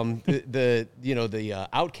the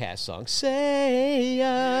Outcast song,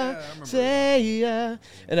 Seiya, Seiya,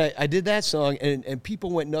 and I did that song, and people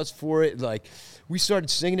went nuts for it. Like, we started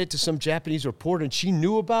singing it to some Japanese reporter, and she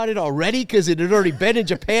knew about it already because it had already been in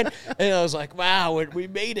Japan. And I was like, wow, we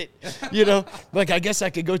made it. Like, I guess I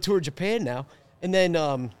could go tour Japan now. And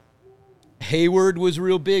then Hayward was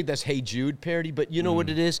real big. That's Hey Jude parody. But you know what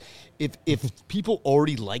it is? If people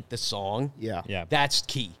already like the song, Yeah. that's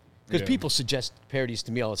key. Because people suggest parodies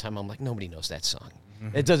to me all the time. I'm like, nobody knows that song.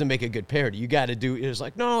 It doesn't make a good parody. You got to do. It's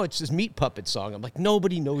like, no, it's this Meat Puppet song. I'm like,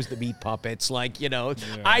 nobody knows the Meat Puppets. Like,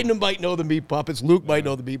 I might know the Meat Puppets. Luke might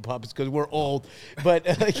know the Meat Puppets because we're old. But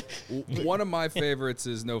One of my favorites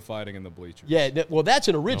is No Fighting in the Bleachers. well, that's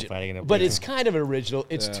an original. Fighting in the But Bleachers. it's kind of an original.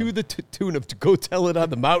 It's to the tune of "To Go Tell It on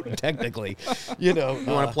the Mountain." Technically, You want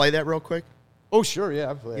to play that real quick? Oh, sure, yeah.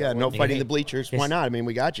 I'll play Yeah, that no one. fighting the bleachers. Why not? I mean,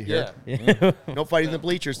 we got you here. Yeah. No fighting the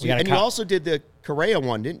bleachers. got a And you cop- also did the Correa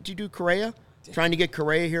one, didn't you do Correa? Trying to get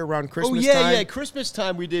Correa here around Oh Christmas yeah, time? yeah. Christmas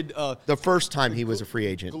time we did The first time he was a free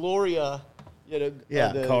agent. Gloria.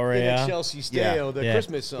 Yeah. the Korea. Chelsea Yeah. Stale, the Yeah.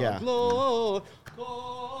 Christmas song. Yeah.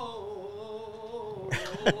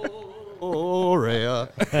 Gloria.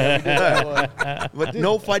 But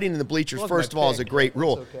no fighting in the bleachers, Plug first my of all, is a pick. great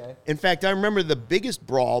rule. That's okay. In fact, I remember the biggest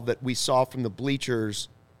brawl that we saw from the bleachers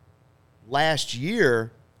last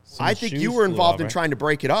year. I think shoes you were flew involved in over. trying to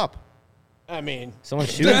break it up. I mean,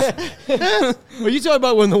 Someone's shoes. are you talking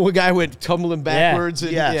about when the guy went tumbling backwards?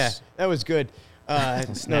 And, Yes. Yeah, that was good.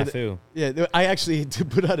 Snafu. I actually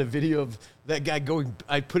put out a video of that guy going.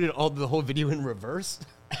 I put the whole video in reverse.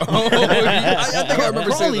 I think I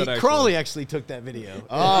remember saying that. Crawley actually took that video.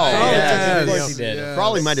 Oh, Crawley yeah. took the Of video. course he did. Yeah.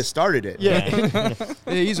 Probably might have started it. Yeah.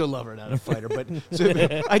 Yeah, he's a lover, not a fighter. But so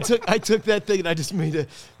I took that thing and I just made a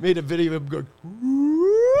video of him going,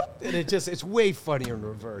 and it's way funnier in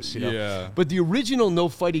reverse, Yeah. But the original No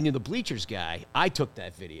Fighting in the Bleachers guy, I took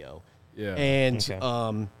that video, Yeah.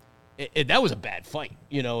 and Okay. that was a bad fight.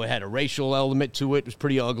 It had a racial element to it. It was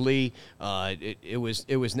pretty ugly. It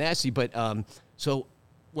was nasty. But so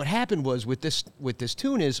what happened was with this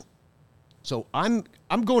tune is, so I'm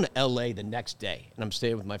going to L.A. the next day, and I'm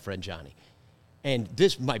staying with my friend Johnny, and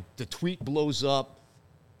the tweet blows up.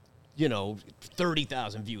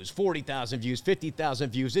 30,000 views, 40,000 views, 50,000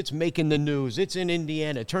 views. It's making the news. It's in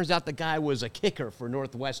Indiana. It turns out the guy was a kicker for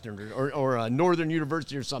Northwestern or Northern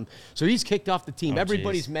University or something. So he's kicked off the team. Oh,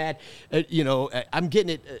 Everybody's geez. mad. I'm getting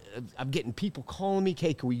it. I'm getting people calling me.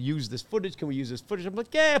 Hey, can we use this footage? Can we use this footage? I'm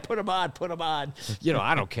like, yeah, put him on.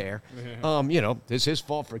 I don't care. It's his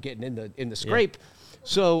fault for getting in the scrape.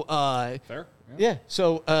 So Fair. yeah.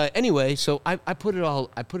 So anyway, so I put it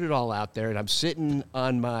all out there, and I'm sitting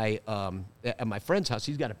on my at my friend's house.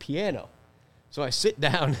 He's got a piano, so I sit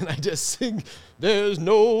down and I just sing. There's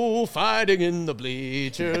no fighting in the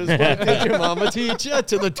bleachers. What did your mama teach you?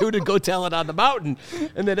 To the tune of "Go Tell It on the Mountain,"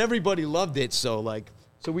 and then everybody loved it. So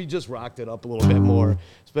we just rocked it up a little bit more.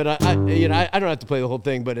 But I don't have to play the whole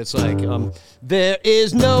thing, but it's like, there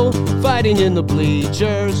is no fighting in the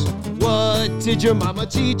bleachers. What did your mama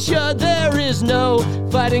teach you? There is no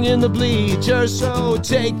fighting in the bleachers, so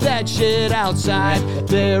take that shit outside.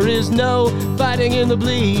 There is no fighting in the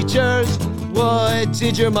bleachers. What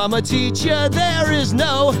did your mama teach you? There is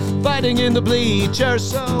no fighting in the bleachers,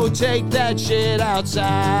 so take that shit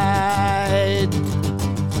outside.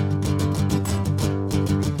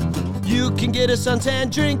 you can get a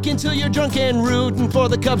suntan drink until you're drunk and rooting for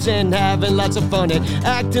the Cubs and having lots of fun and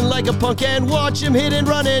acting like a punk and watch him hit and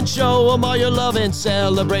run and show him all your love and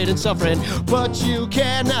celebrate and suffering. But you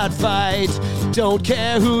cannot fight. Don't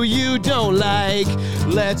care who you don't like.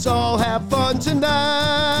 Let's all have fun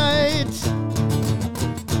tonight.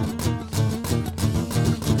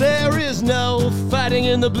 There is no fighting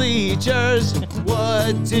in the bleachers.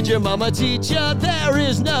 What did your mama teach ya? There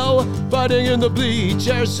is no fighting in the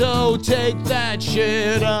bleachers, so take that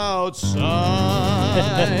shit outside.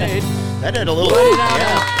 That had a little.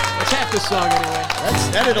 That's half the song anyway.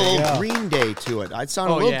 That had a little Green Day to it. I'd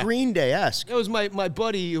sound a little Green Day-esque. That was my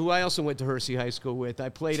buddy who I also went to Hersey High School with. I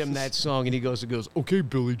played him that song, and he goes, okay,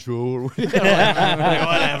 Billy Joe. Or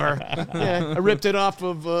whatever. Yeah, I ripped it off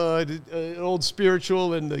of an old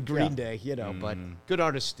Spiritual and the Green Day, but good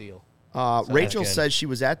artist steal. Rachel says she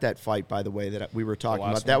was at that fight, by the way, that we were talking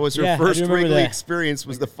about. one? That was her first Wrigley experience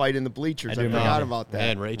was the fight in the bleachers. I forgot about that.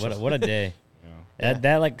 Man, Rachel. What a day.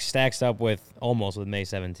 That like stacks up with May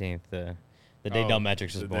 17th, the day Del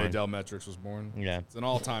Metrics was born. The day Del Metrics was born. Yeah. It's an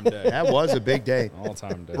all-time day. That was a big day.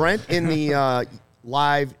 All-time day. Brent in the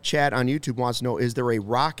live chat on YouTube wants to know, is there a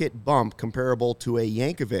Rockett bump comparable to a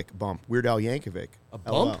Yankovic bump, Weird Al Yankovic? A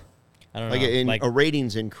bump? I don't know. Like a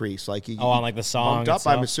ratings increase. Like on like the song bumped up,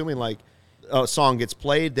 itself? I'm assuming like a song gets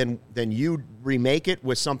played, then you remake it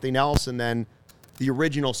with something else, and then the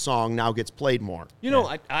original song now gets played more.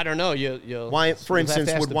 I don't know. For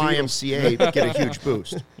instance, would YMCA get a huge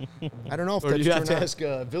boost? I don't know if or that's you true have or to not. ask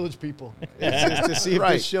Village people to see if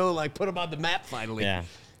this show put them on the map finally. Yeah.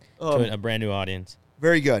 To a brand new audience.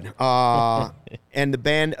 Very good. And the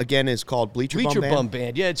band, again, is called Bleacher Bum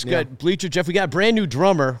Band. Yeah, it's good. Bleacher Jeff. We got a brand new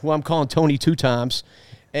drummer who I'm calling Tony 2 times.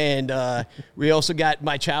 And we also got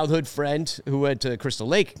my childhood friend who went to Crystal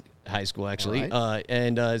Lake High School, actually. Right.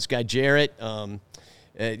 And this guy, Jarrett.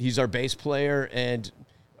 He's our bass player.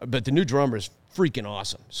 But the new drummer is freaking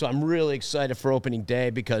awesome. So I'm really excited for opening day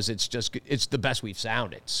because it's the best we've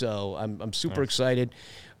sounded. So I'm super excited.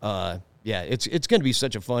 It's going to be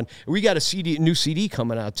such a fun. We got a new CD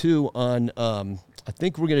coming out too on. I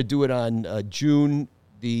think we're going to do it on June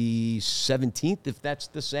the 17th, if that's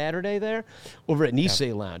the Saturday there, over at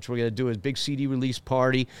Nisei Lounge. We're going to do a big CD release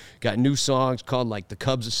party. Got new songs called like The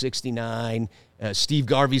Cubs of '69. Steve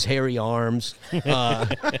Garvey's Hairy Arms. Damn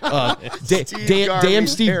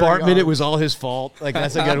Steve Bartman, Arms. It was all his fault. Like,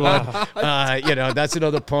 that's a good one. That's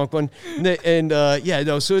another punk one.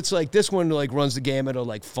 So it's like this one like runs the gamut of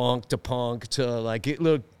like funk to punk to like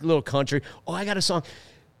little country. Oh, I got a song.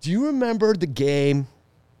 Do you remember the game?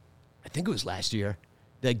 I think it was last year.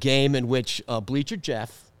 The game in which Bleacher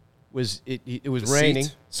Jeff was it was raining.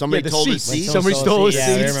 Somebody told his seats. Somebody stole his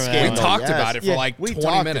seats. We talked about it for like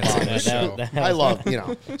 20 minutes on the show. I love,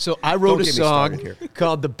 So I wrote a song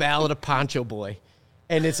called The Ballad of Poncho Boy.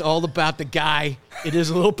 And it's all about the guy in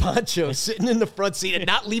his little poncho sitting in the front seat and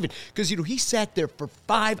not leaving. Because, he sat there for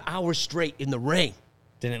 5 hours straight in the rain.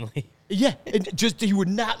 Didn't leave. Yeah, and he would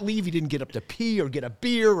not leave. He didn't get up to pee or get a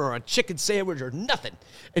beer or a chicken sandwich or nothing.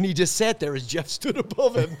 And he just sat there as Jeff stood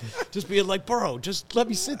above him, just being like, bro, just let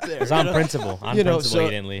me sit there. It's on principle. He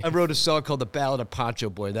didn't leave. I wrote a song called The Ballad of Poncho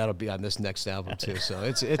Boy. That'll be on this next album, too. So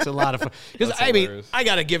it's a lot of fun. Because, I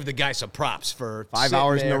got to give the guy some props for 5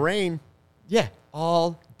 hours in the rain. Yeah,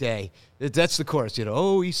 all day. That's the chorus,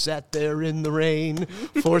 Oh, he sat there in the rain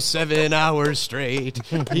for 7 hours straight.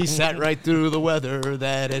 He sat right through the weather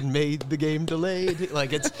that had made the game delayed.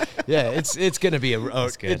 Like it's gonna be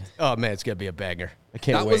That's good. It's gonna be a banger. I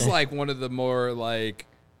can't wait. That was like one of the more like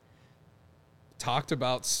talked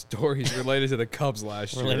about stories related to the Cubs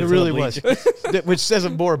last year. It really was, which says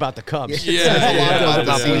more about the Cubs. Yeah,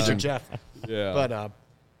 about Bleacher Jeff. Yeah, but.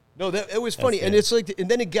 No, it was funny, and it's like, and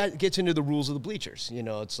then it gets into the rules of the bleachers.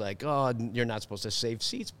 It's like, oh, you're not supposed to save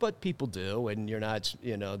seats, but people do, and you're not.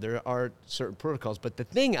 There are certain protocols. But the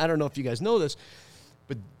thing, I don't know if you guys know this,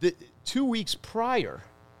 but 2 weeks prior,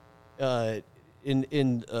 in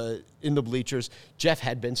the bleachers, Jeff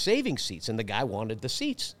had been saving seats, and the guy wanted the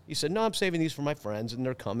seats. He said, "No, I'm saving these for my friends, and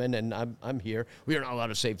they're coming, and I'm here. We are not allowed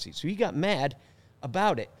to save seats." So he got mad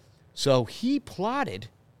about it. So he plotted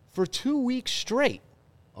for 2 weeks straight.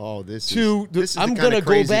 Oh, this I'm going to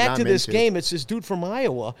go back to this game. It's this dude from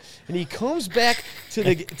Iowa, and he comes back to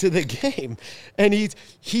the game, and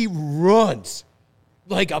he runs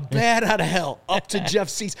like a bat out of hell up to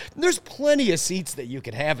Jeff's seats. And there's plenty of seats that you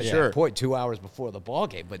could have at that point 2 hours before the ball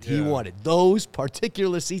game, but he wanted those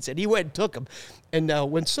particular seats, and he went and took them. And now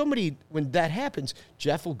when that happens,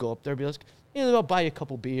 Jeff will go up there and be like, I'll buy you a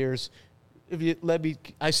couple beers. If you let me,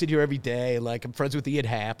 I sit here every day. Like, I'm friends with Ian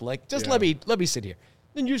Happ. Like, just let me sit here.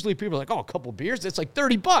 then usually people are like, oh, a couple beers, that's like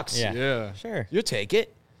 $30. Yeah. Yeah. Sure. You'll take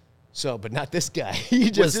it. So, but not this guy.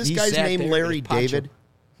 Was this guy's name Larry David?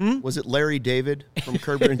 Was it Larry David from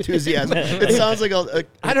Curb Your Enthusiasm? It sounds like a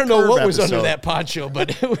I don't know Curb what was episode. under that poncho,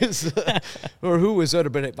 but it was, or who was under.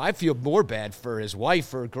 But I feel more bad for his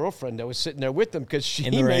wife or girlfriend that was sitting there with him because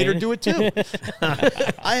In the made her rain. do it too.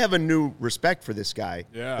 I have a new respect for this guy.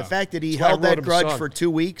 Yeah. The fact that he That's why I held wrote that him a grudge song. for 2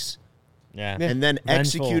 weeks Yeah. and then Vengeful.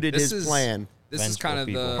 executed This his is- plan This is Vengeful kind of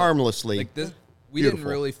people. the harmlessly. Like this, we Beautiful.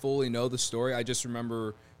 didn't really fully know the story. I just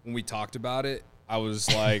remember when we talked about it, I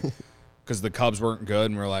was like, because the Cubs weren't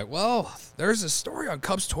good, and we're like, well, there's a story on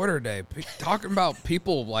Cubs Twitter today talking about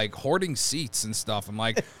people like hoarding seats and stuff. I'm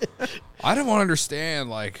like, I don't want to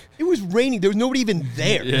understand. Like, It was raining. There was nobody even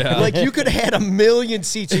there. Yeah. Like, you could have had 1 million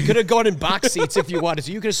seats. You could have gone in box seats if you wanted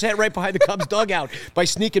to. You could have sat right behind the Cubs dugout by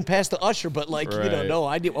sneaking past the usher. But, like, Right. no,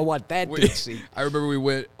 I want that big seat. I remember we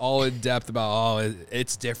went all in depth about,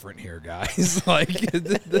 it's different here, guys. Like,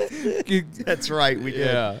 That's right. We did.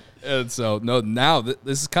 yeah. And so now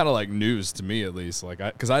this is kind of like news to me, at least. Like,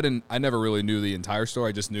 because I never really knew the entire story.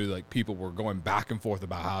 I just knew like people were going back and forth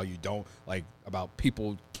about how you don't like about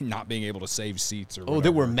people not being able to save seats or. Oh,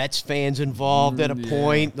 there were whatever. Mets fans involved at a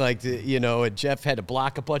point. Like, and Jeff had to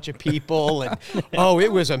block a bunch of people. And,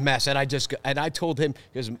 it was a mess. And I told him,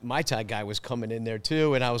 because my Thai guy was coming in there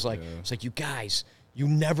too. And I was like, it's like, you guys, you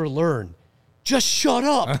never learn. Just shut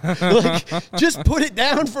up. Like, just put it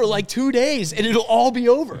down for like 2 days and it'll all be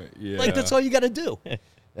over. Yeah. Like, that's all you got to do.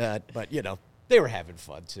 But, they were having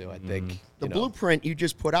fun too, I think. The blueprint you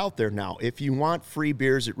just put out there now. If you want free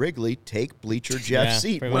beers at Wrigley, take Bleacher Jeff's Yeah,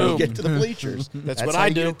 seat pretty when you much. get to the bleachers. That's what how I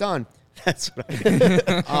you get do. it done. That's what I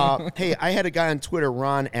do. Hey, I had a guy on Twitter,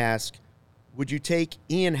 Ron, ask, would you take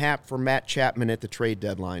Ian Happ for Matt Chapman at the trade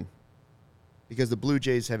deadline? Because the Blue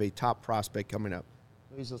Jays have a top prospect coming up.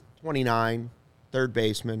 He's a 29, third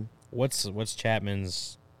baseman. What's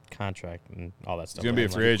Chapman's contract and all that stuff? He's gonna be a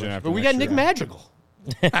free agent after. But we next got Nick year. Madrigal.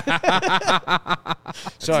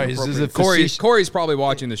 Sorry, this is a Corey's probably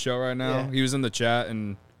watching the show right now. Yeah. He was in the chat,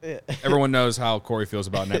 and everyone knows how Corey feels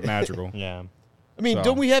about Nick Madrigal. Yeah. I mean, So-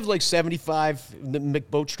 don't we have like 75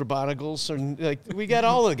 McBoatstrabonicals? Or like we got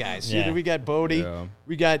all the guys. Yeah. We got Bodie. Yeah.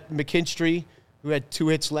 We got McKinstry, who had 2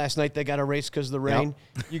 hits last night that got erased because of the rain.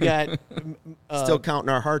 You got Still counting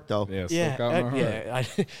our heart, though. Yeah, still counting our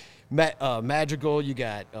heart. Madrigal. You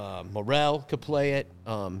got Morel could play it.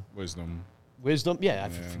 Wisdom. Wisdom. Yeah, I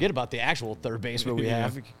forget about the actual third baseman we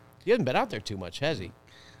have. He hasn't been out there too much, has he?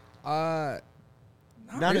 Not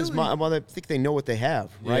as much. Well, I think they know what they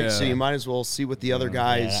have, right? Yeah. So you might as well see what the other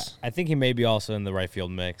guys. I think he may be also in the right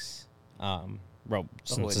field mix.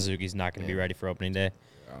 Since and- Suzuki's not going to be ready for opening day,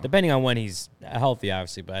 depending on when he's healthy,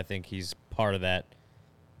 obviously. But I think he's part of that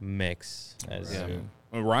mix.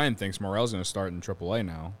 Well, Ryan thinks Morel's going to start in AAA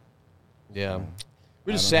now. Yeah.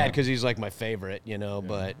 We're just I don't sad know. because he's like my favorite,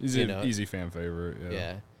 but He's you an know, easy fan favorite. Yeah.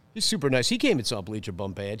 yeah, he's super nice. He came and saw Bleacher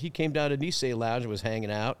Bum Band. He came down to Nisei Lounge and was hanging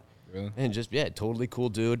out, Really? and just totally cool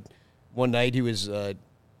dude. One night he was,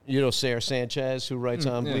 Sarah Sanchez, who writes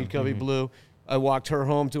on Bleed Cubby Blue. I walked her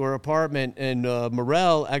home to her apartment, and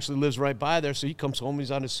Morel actually lives right by there. So he comes home, he's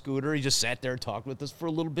on his scooter. He just sat there and talked with us for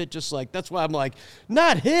a little bit, just like, that's why I'm like,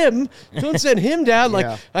 not him. Don't send him down. Like,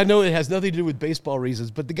 Yeah. I know it has nothing to do with baseball reasons,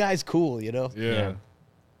 but the guy's cool, Yeah.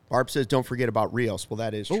 Barb says, don't forget about Rios. Well,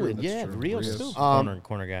 that is Oh, true. and the Rios Rios. too.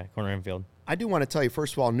 corner guy, corner infield. I do want to tell you,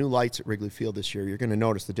 first of all, new lights at Wrigley Field this year. You're going to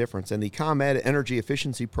notice the difference. And the ComEd Energy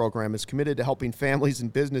Efficiency Program is committed to helping families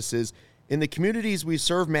and businesses in the communities we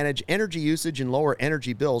serve manage energy usage and lower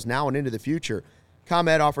energy bills now and into the future.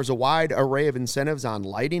 ComEd offers a wide array of incentives on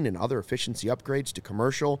lighting and other efficiency upgrades to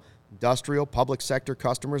commercial, industrial, public sector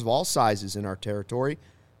customers of all sizes in our territory.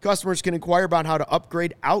 Customers can inquire about how to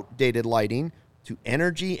upgrade outdated lighting to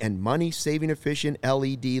energy and money-saving efficient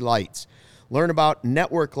LED lights. Learn about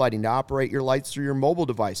network lighting to operate your lights through your mobile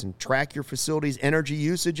device and track your facility's energy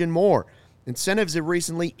usage and more. Incentives have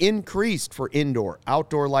recently increased for indoor,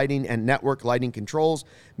 outdoor lighting, and network lighting controls,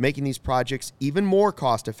 making these projects even more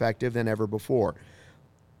cost-effective than ever before.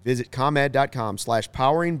 Visit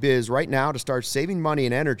ComEd.com/poweringbiz right now to start saving money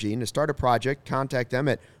and energy. And to start a project, contact them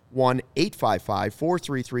at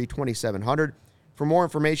 1-855-433-2700. For more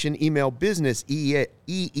information, email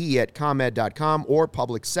businessee@comed.com or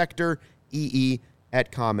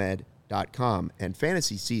publicsectoree@comed.com. And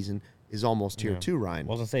fantasy season is almost here too, Ryan.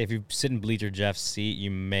 Well, I was gonna say, if you sit in Bleacher Jeff's seat,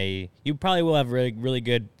 you probably will have a really, really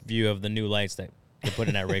good view of the new lights that they put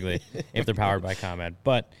in at Wrigley if they're powered by ComEd.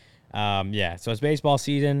 But so it's baseball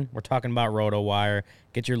season. We're talking about RotoWire.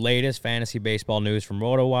 Get your latest fantasy baseball news from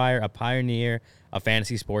RotoWire, a pioneer of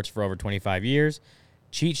fantasy sports for over 25 years.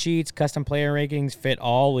 cheat sheets, custom player rankings fit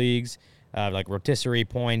all leagues, like rotisserie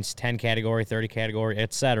points, 10 category, 30 category,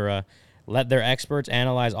 etc. Let their experts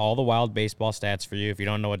analyze all the wild baseball stats for you. If you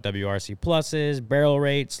don't know what WRC Plus is, barrel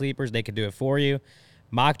rate, sleepers, they can do it for you.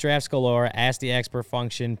 Mock drafts galore, Ask the Expert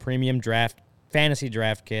function, premium draft, fantasy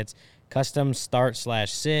draft kits, custom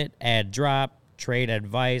start/sit, add drop, trade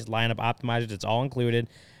advice, lineup optimizers. It's all included.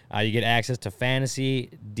 You get access to fantasy,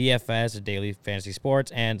 DFS, daily fantasy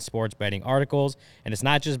sports, and sports betting articles. And it's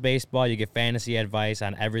not just baseball. You get fantasy advice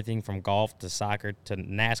on everything from golf to soccer to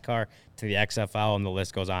NASCAR to the XFL, and the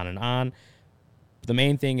list goes on and on. The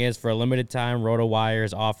main thing is, for a limited time, RotoWire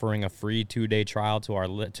is offering a free 2-day trial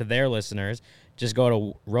to their listeners. Just go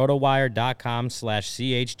to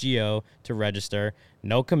rotowire.com/CHGO to register.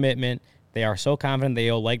 No commitment. They are so confident that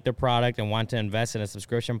you'll like their product and want to invest in a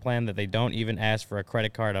subscription plan that they don't even ask for a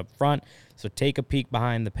credit card up front. So take a peek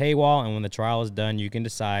behind the paywall, and when the trial is done, you can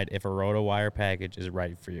decide if a RotoWire package is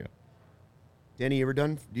right for you. Danny, you ever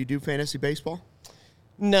do you do fantasy baseball?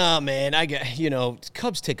 Nah, man,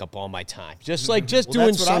 Cubs take up all my time. Just doing that's what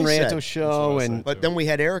I Sunranto said. show. But then we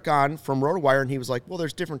had Eric on from RotoWire, and he was like, well,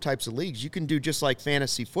 there's different types of leagues. You can do just like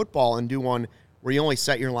fantasy football and do one where you only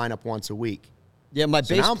set your lineup once a week. Yeah, my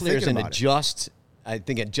So base now I'm player's thinking in about just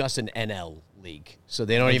an NL league. So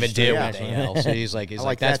they don't even deal with AL. So he's like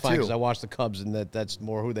like that's that fine too. because I watch the Cubs and that's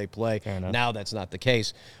more who they play. Fair enough. Now that's not the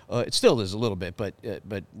case. It still is a little bit, but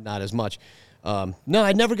not as much. No,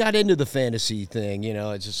 I never got into the fantasy thing.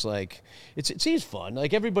 It's just like it seems fun.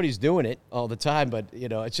 Like everybody's doing it all the time, but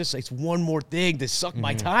it's one more thing to suck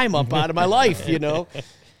my time up out of my life.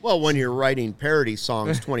 Well, when you're writing parody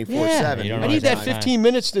songs 24/7. you don't I need that Right. 15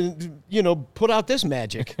 minutes to put out this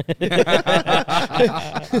magic.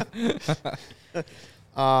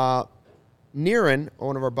 Niren,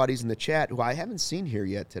 one of our buddies in the chat, who I haven't seen here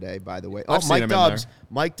yet today, by the way. I've seen Mike him in Dubbs. there.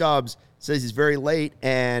 Mike Dubbs says he's very late,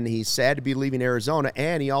 and he's sad to be leaving Arizona,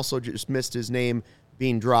 and he also just missed his name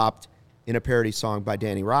being dropped in a parody song by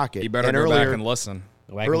Danny Rockett. You better and go earlier, back and listen.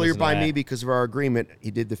 Go back and Earlier listen to by that. me, because of our agreement,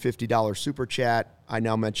 he did the $50 super chat. I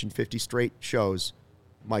now mentioned 50 straight shows.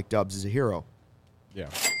 Mike Dubbs is a hero. Yeah.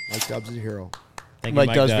 Mike Dubbs is a hero. Thank you,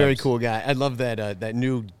 Mike Dubbs, very Dubbs. cool guy. I love that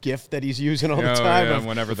new GIF that he's using all the Oh, time. yeah, of-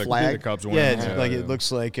 whenever the flag. Cubs win. yeah, it's like it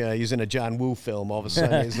looks like he's in a John Woo film. All of a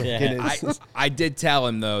sudden, he's like, Yeah. I did tell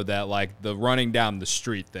him though that like the running down the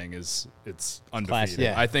street thing it's undefeated. Classic.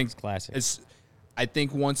 Yeah. I think It's classic. I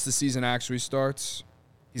think once the season actually starts,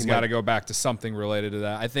 he's got to go back to something related to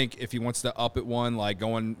that. I think if he wants to up it one, like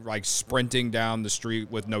going like sprinting down the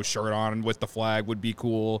street with no shirt on with the flag would be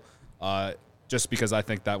cool. Just because I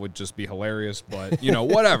think that would just be hilarious, but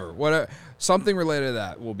whatever, something related to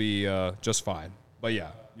that will be just fine. But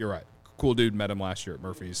yeah, you're right. Cool dude. Met him last year at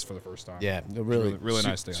Murphy's for the first time. yeah, really, really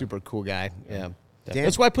nice guy. super cool guy. Yeah, Dan-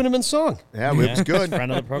 that's why I put him in song. Yeah, it was good. Friend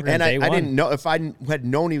of the program, And day I one. didn't know, if I had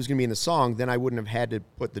known he was going to be in the song, then I wouldn't have had to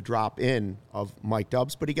put the drop in of Mike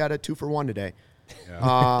Dubbs, but he got a 2-for-1 today.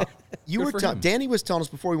 Danny was telling us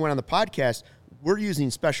before we went on the podcast, we're using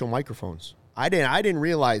special microphones. I didn't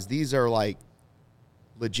realize these are like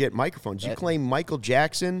legit microphones. You claim Michael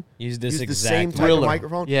Jackson Used this used the exact same type Thriller. of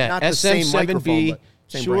microphone? Yeah, Not the same microphone, SM7B, but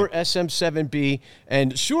same Shure brand. SM7B,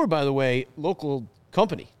 and Shure, by the way, local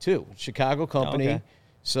company too, Chicago company. Okay.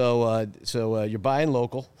 So you're buying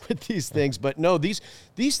local with these things, but no, these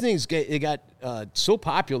things got so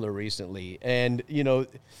popular recently, and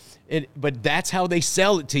but that's how they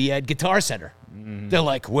sell it to you at Guitar Center. They're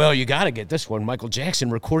like, well, you got to get this one. Michael Jackson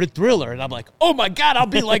recorded Thriller. And I'm like, oh, my God, I'll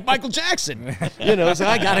be like Michael Jackson. So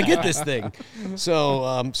I got to get this thing. So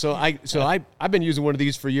I've been using one of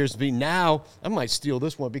these for years. Now I might steal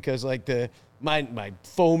this one because, like, my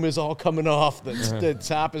foam is all coming off. The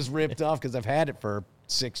top is ripped off because I've had it for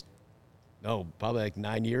probably like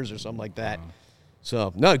 9 years or something like that.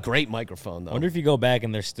 So, no, great microphone, though. I wonder if you go back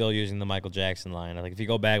and they're still using the Michael Jackson line. Like, if you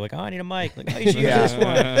go back, like, oh, I need a mic. Like, oh, you should use this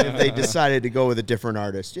one. If they decided to go with a different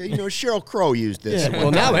artist. Yeah, Sheryl Crow used this. Yeah.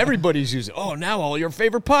 Well, now everybody's using. Oh, now all your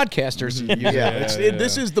favorite podcasters use it.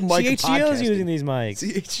 This is the mic. CHGO's using these mics.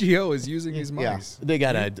 CHGO is using these mics. They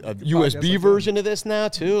got a podcast USB like version of this now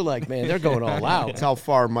too. Like, man, they're going all out. That's how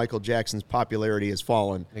far Michael Jackson's popularity has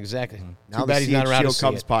fallen. Exactly. Now Too bad the he's not around to CHGO see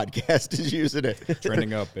Cubs it. podcast is using it.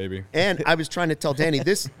 Trending up, baby. And I was trying to tell Danny,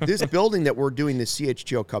 this building that we're doing the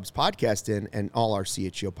CHGO Cubs podcast in and all our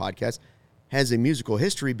CHGO podcasts has a musical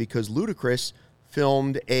history because Ludacris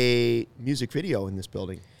filmed a music video in this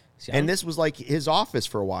building. See, And this was like his office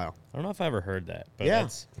for a while. I don't know if I ever heard that. But Yeah.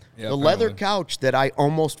 it's, Yeah, The leather apparently. couch that I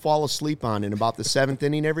almost fall asleep on in about the 7th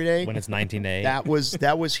inning every day. when it's 19 to 8.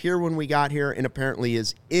 That was here when we got here and apparently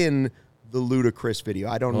is in the ludicrous video.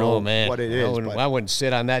 I don't Oh know man, what it is. But I wouldn't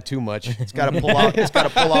sit on that too much. it's got to pull out. It's got to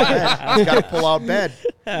pull out bed. It's got to pull out bed.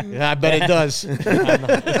 I bet it does.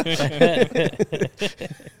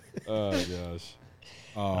 Oh gosh.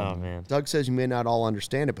 Oh man. Doug says you may not all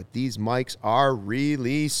understand it, but these mics are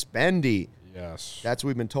really spendy. Yes. That's what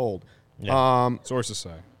we've been told. Yeah. Sources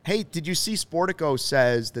say. Hey, did you see Sportico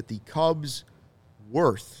says that the Cubs'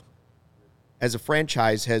 worth as a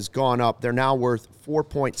franchise has gone up? They're now worth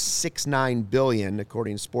 $4.69 billion,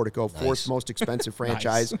 according to Sportico, fourth most expensive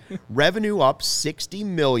franchise. Revenue up $60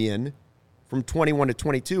 million from 21 to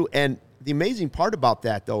 22. And the amazing part about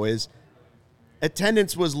that, though, is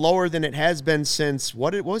attendance was lower than it has been since,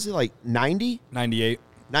 what it was, it like 90? 98.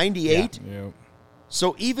 98? Yeah.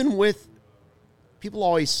 So even with, people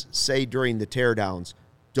always say during the teardowns,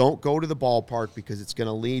 don't go to the ballpark because it's going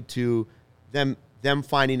to lead to them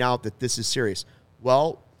finding out that this is serious.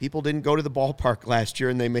 Well, people didn't go to the ballpark last year,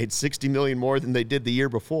 and they made $60 million more than they did the year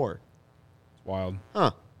before. It's wild.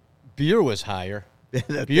 Huh. Beer was higher.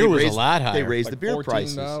 They Beer was raised- a lot higher. They raised Like the beer $14.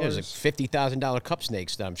 prices. There's like $50,000 cup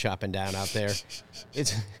snakes that I'm chopping down out there.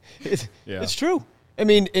 It's Yeah. it's true. I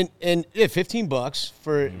mean, and yeah, $15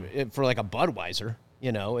 for like a Budweiser.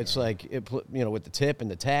 You know, it's like with the tip and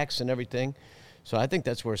the tax and everything. So I think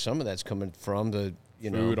that's where some of that's coming from. The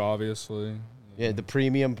Food, obviously. yeah, the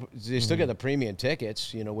premium. They still get the premium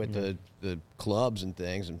tickets. With the clubs and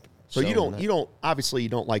things. And So you don't obviously you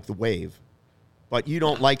don't like the wave, but you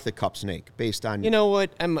don't like the cup snake based on You know what?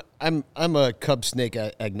 I'm a Cub snake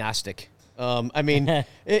agnostic. I mean,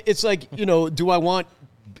 it's like do I want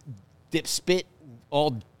dip spit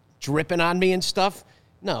all dripping on me and stuff?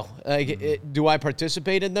 No. Do I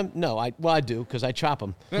participate in them? No. I do because I chop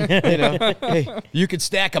them. Hey, you can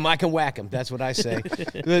stack them, I can whack them. That's what I say.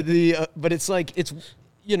 But it's like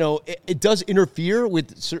it does interfere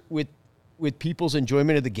with people's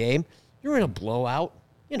enjoyment of the game. You're in a blowout.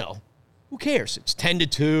 Who cares? It's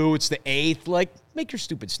 10-2. It's the 8th. Like, make your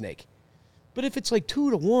stupid snake. But if it's like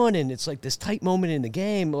 2-1 and it's like this tight moment in the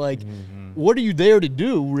game, like, what are you there to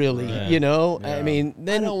do, really? Right. I mean, I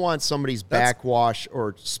then don't want somebody's backwash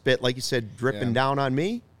or spit, like you said, dripping down on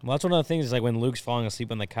me. Well, that's one of the things is like when Luke's falling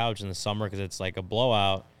asleep on the couch in the summer because it's like a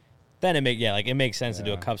blowout. Then it makes sense to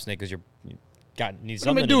do a cup snake because you need what am I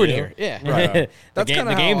something doing to do. here? Yeah. Right. the That's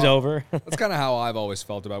kinda game's how- over. That's kind of how I've always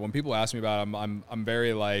felt about it. When people ask me about it, I'm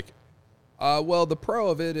very like, well, the pro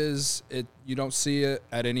of it is you don't see it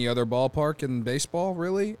at any other ballpark in baseball,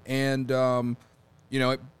 really, and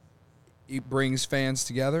it brings fans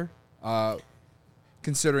together.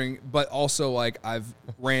 Considering, but also like I've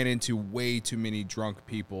ran into way too many drunk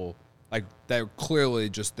people, like they're clearly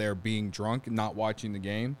just there being drunk and not watching the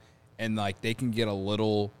game, and like they can get a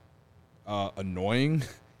little annoying.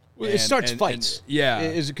 Well, it starts fights.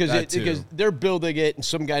 Because they're building it, and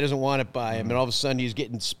some guy doesn't want it by him, and all of a sudden he's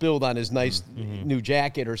getting spilled on his nice new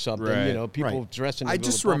jacket or something. Right. People dressing. I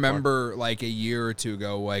just remember like a year or two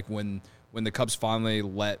ago, like when the Cubs finally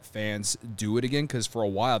let fans do it again, because for a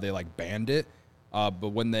while they like banned it, but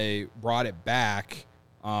when they brought it back,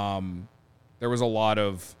 there was a lot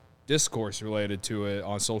of discourse related to it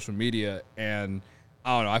on social media, and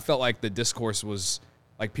I don't know. I felt like the discourse was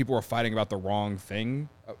like people were fighting about the wrong thing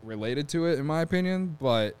related to it, in my opinion.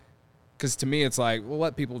 But because to me, it's like, well,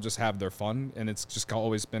 let people just have their fun, and it's just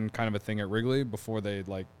always been kind of a thing at Wrigley before they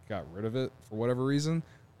like got rid of it for whatever reason.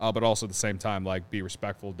 But also at the same time, like be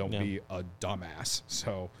respectful, don't be a dumbass.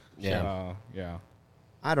 So yeah.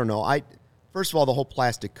 I don't know. First of all, the whole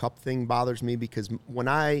plastic cup thing bothers me because when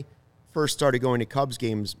I first started going to Cubs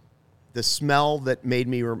games, the smell that made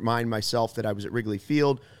me remind myself that I was at Wrigley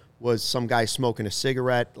Field was some guy smoking a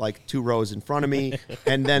cigarette like 2 rows in front of me,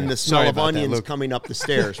 and then the smell of onions coming up the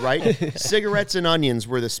stairs, right? Cigarettes and onions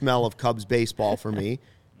were the smell of Cubs baseball for me,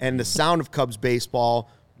 and the sound of Cubs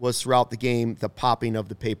baseball was throughout the game the popping of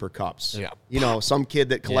the paper cups. Yeah. Some kid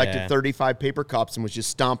that collected 35 paper cups and was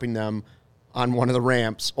just stomping them on one of the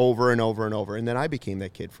ramps over and over and over, and then I became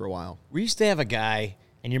that kid for a while. We used to have a guy.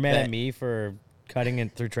 And you're mad at me for cutting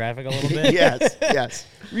it through traffic a little bit? Yes.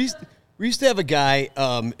 We used to have a guy,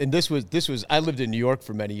 and this was I lived in New York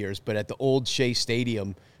for many years, but at the old Shea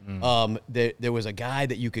Stadium, there was a guy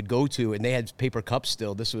that you could go to, and they had paper cups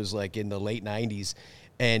still. This was like in the late 90s,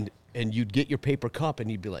 and you'd get your paper cup,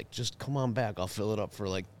 and you'd be like, just come on back, I'll fill it up for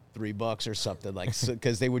like $3 or something, like,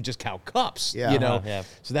 because they would just count cups, Yeah. Yeah.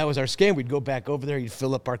 So that was our scam. We'd go back over there, he'd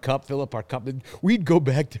fill up our cup, and we'd go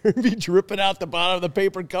back there and be dripping out the bottom of the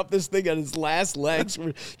paper cup, this thing on his last legs.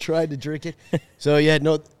 We're trying to drink it. So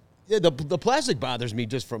the plastic bothers me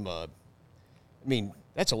just from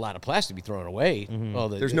that's a lot of plastic to be thrown away.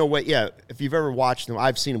 There's no way. Yeah, if you've ever watched them,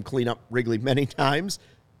 I've seen them clean up Wrigley many times.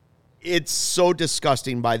 It's so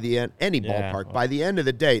disgusting by the end. Any Yeah. ballpark, by the end of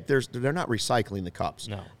the day, they're not recycling the cups.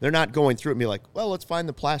 No. They're not going through it and be like, well, let's find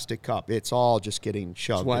the plastic cup. It's all just getting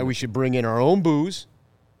shoved. That's why in. we should bring in our own booze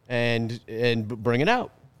and bring it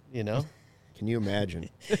out, you know? Can you imagine?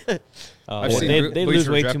 I've seen they lose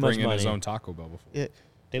Bleacher way Jeff too much bring in his money. own Taco Bell before. Yeah.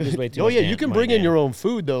 They lose way too Oh, much. yeah, you can bring in money. your own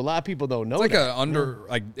food, though. A lot of people don't know It's like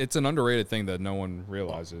that. it's an underrated thing that no one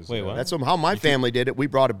realizes. Wait, what? That's how my family did it. We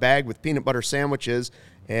brought a bag with peanut butter sandwiches,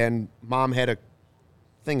 and Mom had a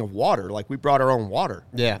thing of water. Like, we brought our own water.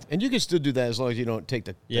 Yeah, and you can still do that as long as you don't take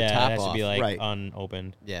the Yeah, top it has off. to be like Right.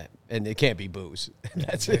 unopened. Yeah, and it can't be booze.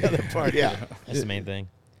 That's the other part. Yeah. That's the main thing.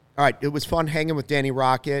 All right, it was fun hanging with Danny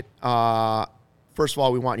Rockett. First of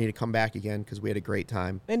all, we want you to come back again because we had a great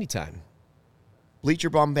time. Anytime.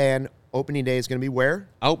 Bleacher Bum Band opening day is going to be where?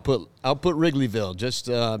 Output Wrigleyville, just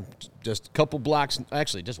a couple blocks,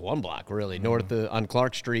 actually just one block really, north on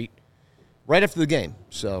Clark Street, right after the game.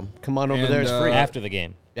 So come on over And, there. It's free. After the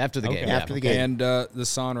game. After the game. After the game. And the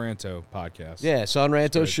San Ranto podcast. Yeah, San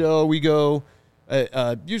Ranto show. We go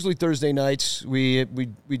usually Thursday nights. We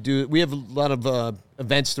have a lot of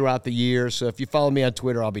events throughout the year. So if you follow me on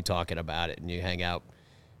Twitter, I'll be talking about it, and you hang out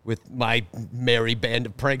with my merry band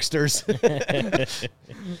of pranksters.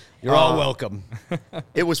 You're all welcome.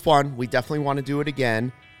 It was fun. We definitely want to do it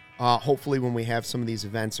again. Hopefully, when we have some of these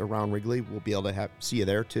events around Wrigley, we'll be able to see you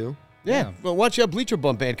there too. Yeah. Well, why don't you have Bleacher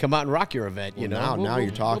Bump Band come out and rock your event? You Well, know, now you're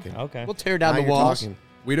talking. Okay. We'll tear down Now the you're walls. talking.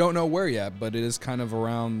 We don't know where yet, but it is kind of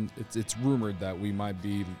around. It's rumored that we might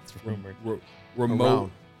be rumored. remote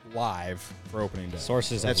Around. live for opening day.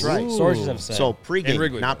 Sources. That's have, right. Sources have said. So In pregame,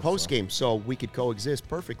 Wrigleyville, not so. postgame, so we could coexist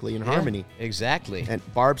perfectly in harmony. Exactly. And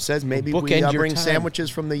Barb says maybe we Bookend your bring time. sandwiches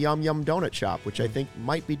from the Yum Yum Donut Shop, which I think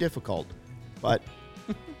might be difficult. But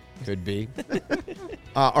Could be.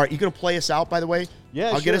 all right, you going to play us out, by the way?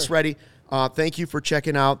 Yeah, I'll get us sure. ready. Thank you for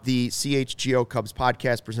checking out the CHGO Cubs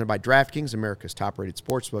podcast presented by DraftKings, America's top-rated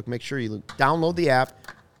sportsbook. Make sure you download the app.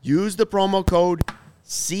 Use the promo code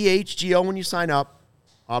CHGO when you sign up.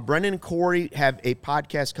 Brendan and Corey have a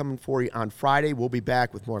podcast coming for you on Friday. We'll be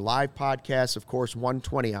back with more live podcasts, of course,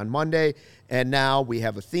 1:20 on Monday. And now we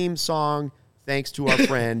have a theme song thanks to our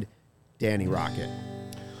friend Danny Rockett.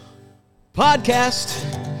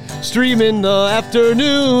 Podcast. Stream in the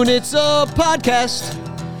afternoon. It's a podcast.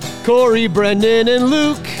 Corey, Brendan, and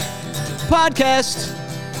Luke. Podcast.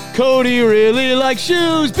 Cody really likes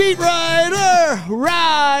shoes. Beat writer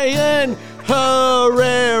Ryan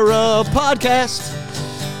Herrera. Podcast.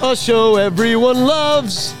 A show everyone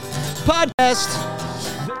loves. Podcast.